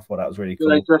as well. I thought that was really cool.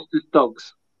 Were they dressed as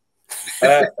dogs?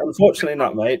 Unfortunately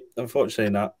not, mate.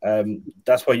 Unfortunately not.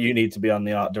 That's why you need to be on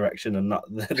the art direction and not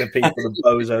the people, the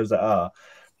bozos that are.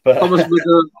 But Thomas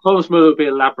Müller will be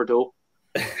a Labrador.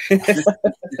 The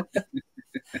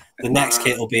next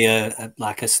kit will be a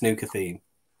snooker theme.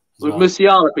 Would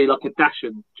Musiala be like a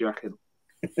Dachshund, do you reckon?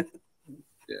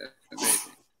 Yeah,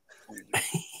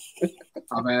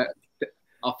 amazing.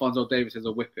 Alphonso Davies is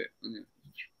a whippet.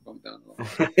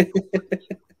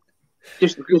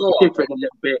 Just shivering a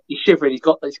little bit. He's shivering. He's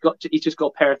just got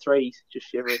a pair of 3s. Just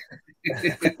shivering.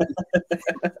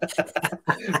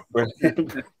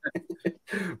 Brilliant.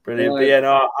 But yeah,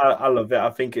 no, I love it.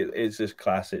 I think it's just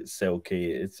class. It's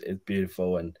silky. It's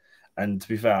beautiful. And to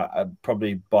be fair, I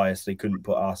probably biasly couldn't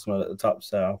put Arsenal at the top,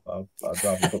 so I'd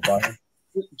rather put Bayern.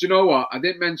 Do you know what? I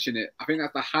didn't mention it. I think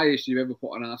that's the highest you've ever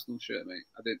put on an Arsenal shirt, mate.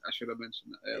 I should have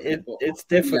mentioned that earlier. It's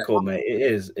difficult, mate. It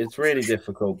is. It's really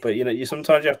difficult. But you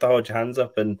sometimes you have to hold your hands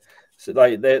up. And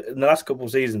like in the last couple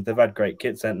of seasons, they've had great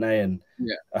kits, haven't they? And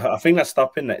I think that's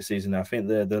stopping next season. I think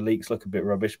the leaks look a bit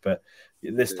rubbish, but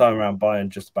this time around, Bayern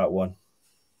just about won.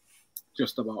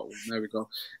 Just about one. There we go.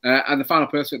 And the final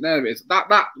person there is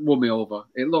that won me over.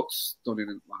 It looks stunning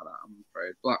like that. I'm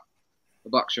afraid the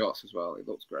black shorts as well. It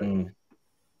looks great.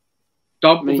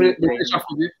 Dom, we'll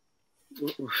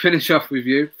finish off with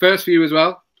you. First for you as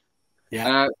well.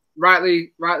 Yeah.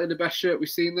 Rightly the best shirt we've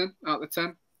seen then out of the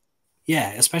 10.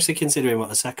 Yeah, especially considering what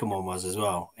the second one was as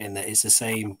well, in that it's the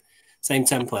same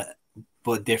template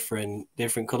but different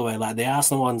colorway. Like the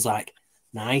Arsenal one's like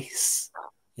nice,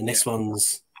 and this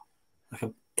one's like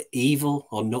a evil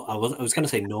or not. I was going to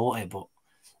say naughty, but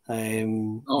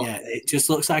yeah, it just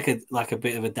looks like a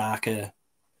bit of a darker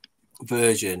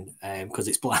version because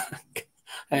it's black.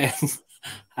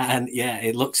 And yeah,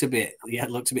 it looks a bit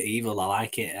evil. I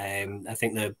like it. I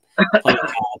think the player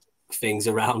card things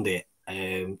around it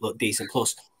look decent.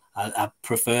 Plus, I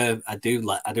do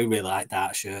really like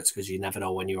dark shirts because you never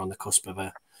know when you're on the cusp of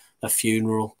a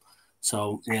funeral.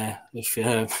 So yeah, if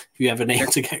you ever need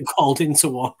to get called into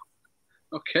one,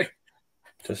 okay,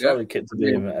 just solid kit to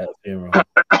be at a funeral.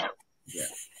 Yeah,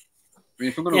 I mean,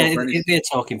 if I'm gonna go for it'd be a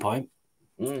talking point.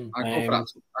 I'd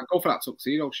go for that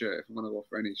tuxedo shirt if I'm going to go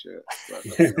for any shirt. But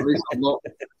at least I'm not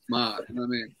smart, you know what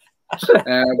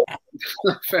I mean?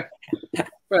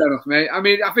 Fair enough, mate. I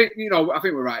mean, I think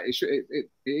we're right. It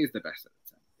is the best at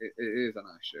the time. It is a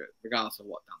nice shirt, regardless of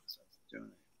what Dan says. Do you know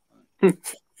what I mean?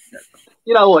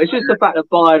 You know what? It's just the fact that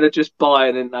Bayern are just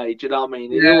Bayern, isn't they? Do you know what I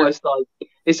mean?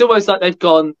 It's almost like they've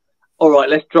gone, all right,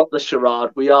 let's drop the charade.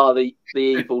 We are the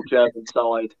evil German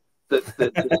side that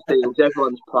just steals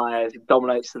everyone's players and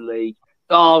dominates the league.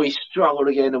 Oh, he struggled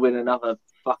again to win another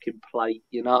fucking plate.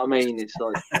 You know what I mean? It's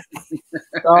like,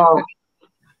 oh,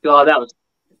 God, that was...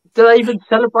 Do they even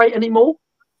celebrate anymore?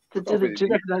 Do they even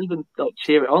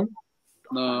cheer it on?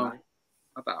 No,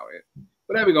 I doubt it.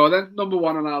 But there we go then. Number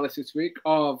 1 on our list this week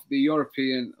of the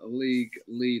European League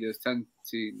leaders, 10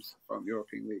 teams from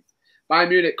European League. Bayern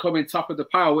Munich coming top of the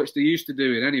pile, which they used to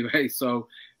do it anyway, so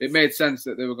it made sense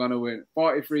that they were going to win.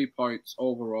 43 points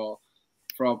overall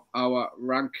from our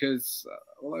rankers.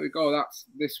 Well, there we go. That's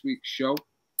this week's show.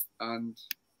 And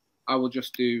I will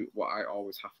just do what I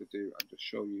always have to do and just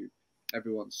show you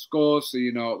everyone's scores so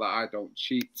you know that I don't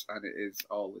cheat and it is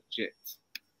all legit.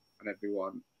 And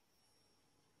everyone,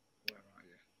 where are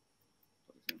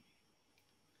you?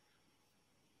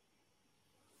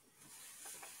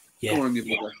 Yeah. Come on, you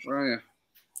brother. Where are you?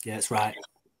 Yeah, it's right.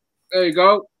 There you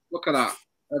go. Look at that.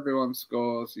 Everyone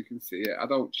scores. You can see it. I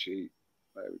don't cheat.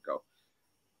 There we go.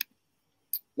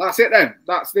 That's it then.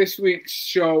 That's this week's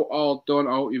show all done.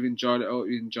 I hope you've enjoyed it. I hope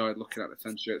you enjoyed looking at the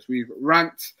 10 shirts we've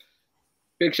ranked.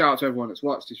 Big shout out to everyone that's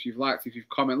watched. If you've liked, if you've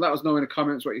commented, let us know in the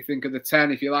comments what you think of the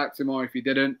 10, if you liked them or if you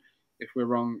didn't, if we're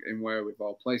wrong in where we've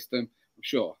all placed them. I'm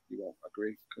sure you won't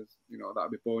agree because, that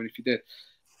would be boring if you did.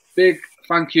 Big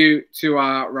thank you to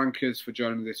our rankers for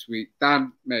joining this week.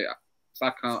 Dan, mate,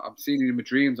 I'm seeing you in my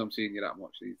dreams. I'm seeing you that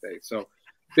much these days. So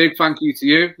big thank you to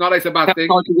you. Not that it's a bad thing.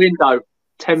 Outside the window,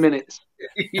 10 minutes.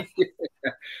 Yeah.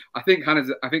 I think Hannah's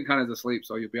asleep,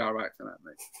 so you'll be all right tonight,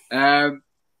 mate.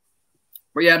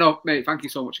 But yeah, no, mate, thank you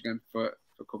so much again for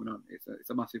coming on. It's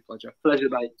a massive pleasure. Pleasure,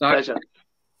 mate. So, pleasure.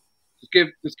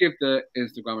 Just give the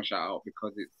Instagram a shout out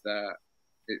because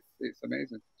it's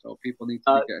amazing. So people need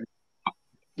to be getting.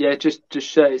 Yeah, just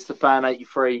it's the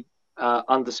fan83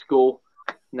 _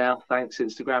 now. Thanks,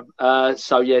 Instagram.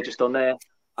 So yeah, just on there,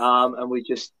 and we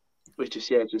just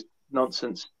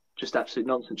nonsense, just absolute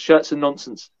nonsense. Shirts and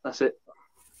nonsense. That's it.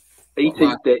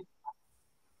 Eating dick.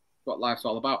 What life's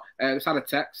all about. Just had a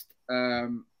text.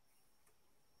 No,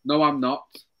 I'm not.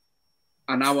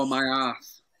 And now on my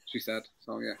ass, she said.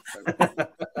 So yeah.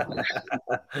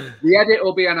 The edit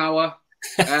will be an hour.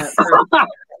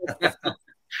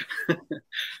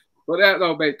 But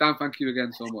no, mate, Dan, thank you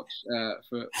again so much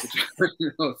for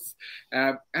joining us.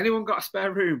 Anyone got a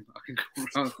spare room? I can come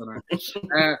around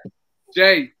tonight.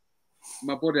 Jay,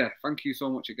 my buddy, thank you so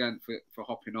much again for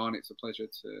hopping on. It's a pleasure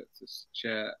to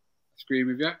share a screen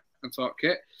with you and talk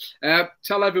kit.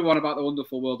 Tell everyone about the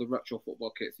wonderful world of retro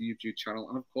football kits, the YouTube channel,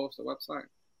 and of course the website.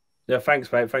 Yeah,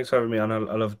 thanks, mate. Thanks for having me on. I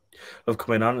love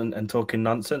coming on and talking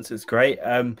nonsense. It's great.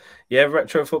 Yeah,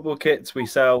 retro football kits. We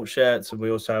sell shirts, and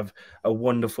we also have a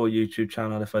wonderful YouTube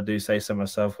channel, if I do say so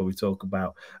myself, where we talk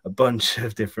about a bunch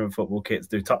of different football kits.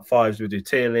 Do top fives. We do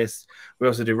tier lists. We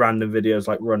also do random videos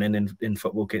like running in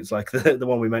football kits, like the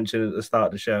one we mentioned at the start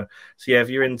of the show. So yeah, if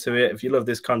you're into it, if you love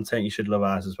this content, you should love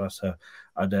ours as well. So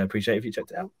I'd appreciate it if you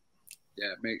checked it out.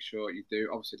 Yeah, make sure you do.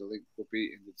 Obviously, the link will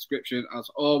be in the description as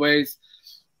always.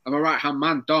 I'm a right-hand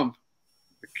man, Dom,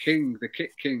 the king, the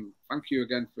kit king. Thank you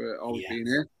again for always being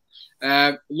here.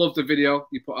 Love the video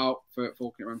you put out for Full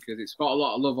Kit Rankers. It's got a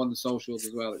lot of love on the socials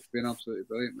as well. It's been absolutely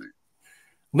brilliant, mate.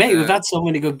 Mate, we've had so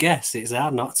many good guests. It's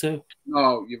hard not to.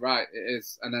 No, you're right. It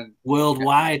is. And then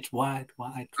worldwide, wide.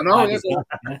 I know.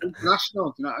 Yeah.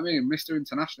 International. Do you know what I mean? Mr.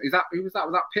 International. Is that who was that?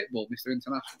 Was that Pitbull? Mr.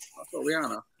 International. That's what we are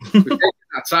now. We're taking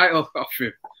that title off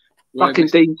him. Fucking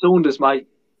Dean Saunders, mate.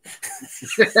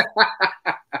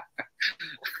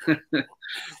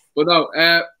 But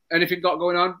no. Anything got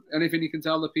going on? Anything you can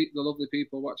tell the lovely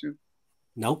people watching?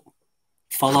 Nope.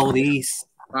 Follow these.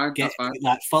 Fine, that's fine.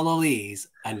 Follow these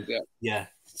and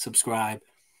subscribe.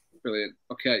 Brilliant.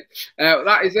 Okay,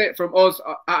 that is it from us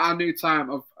at our new time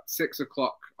of 6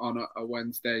 o'clock on a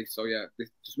Wednesday. So yeah,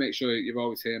 just make sure you're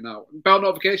always here now. Bell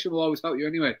notification will always help you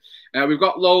anyway. We've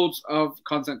got loads of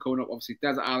content coming up. Obviously,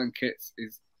 Desert Island Kits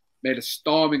is made a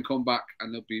storming comeback,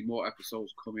 and there'll be more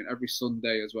episodes coming every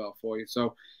Sunday as well for you.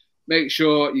 So make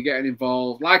sure you're getting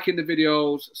involved, liking the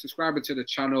videos, subscribing to the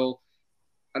channel.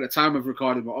 At the time of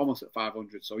recording, we're almost at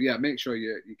 500. So, yeah, make sure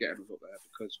you're getting us up there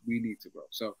because we need to grow.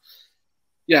 So,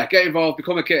 yeah, get involved,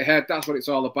 become a kit head. That's what it's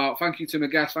all about. Thank you to my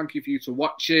guests. Thank you for you to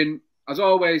watching. As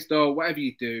always, though, whatever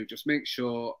you do, just make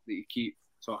sure that you keep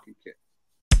talking kit.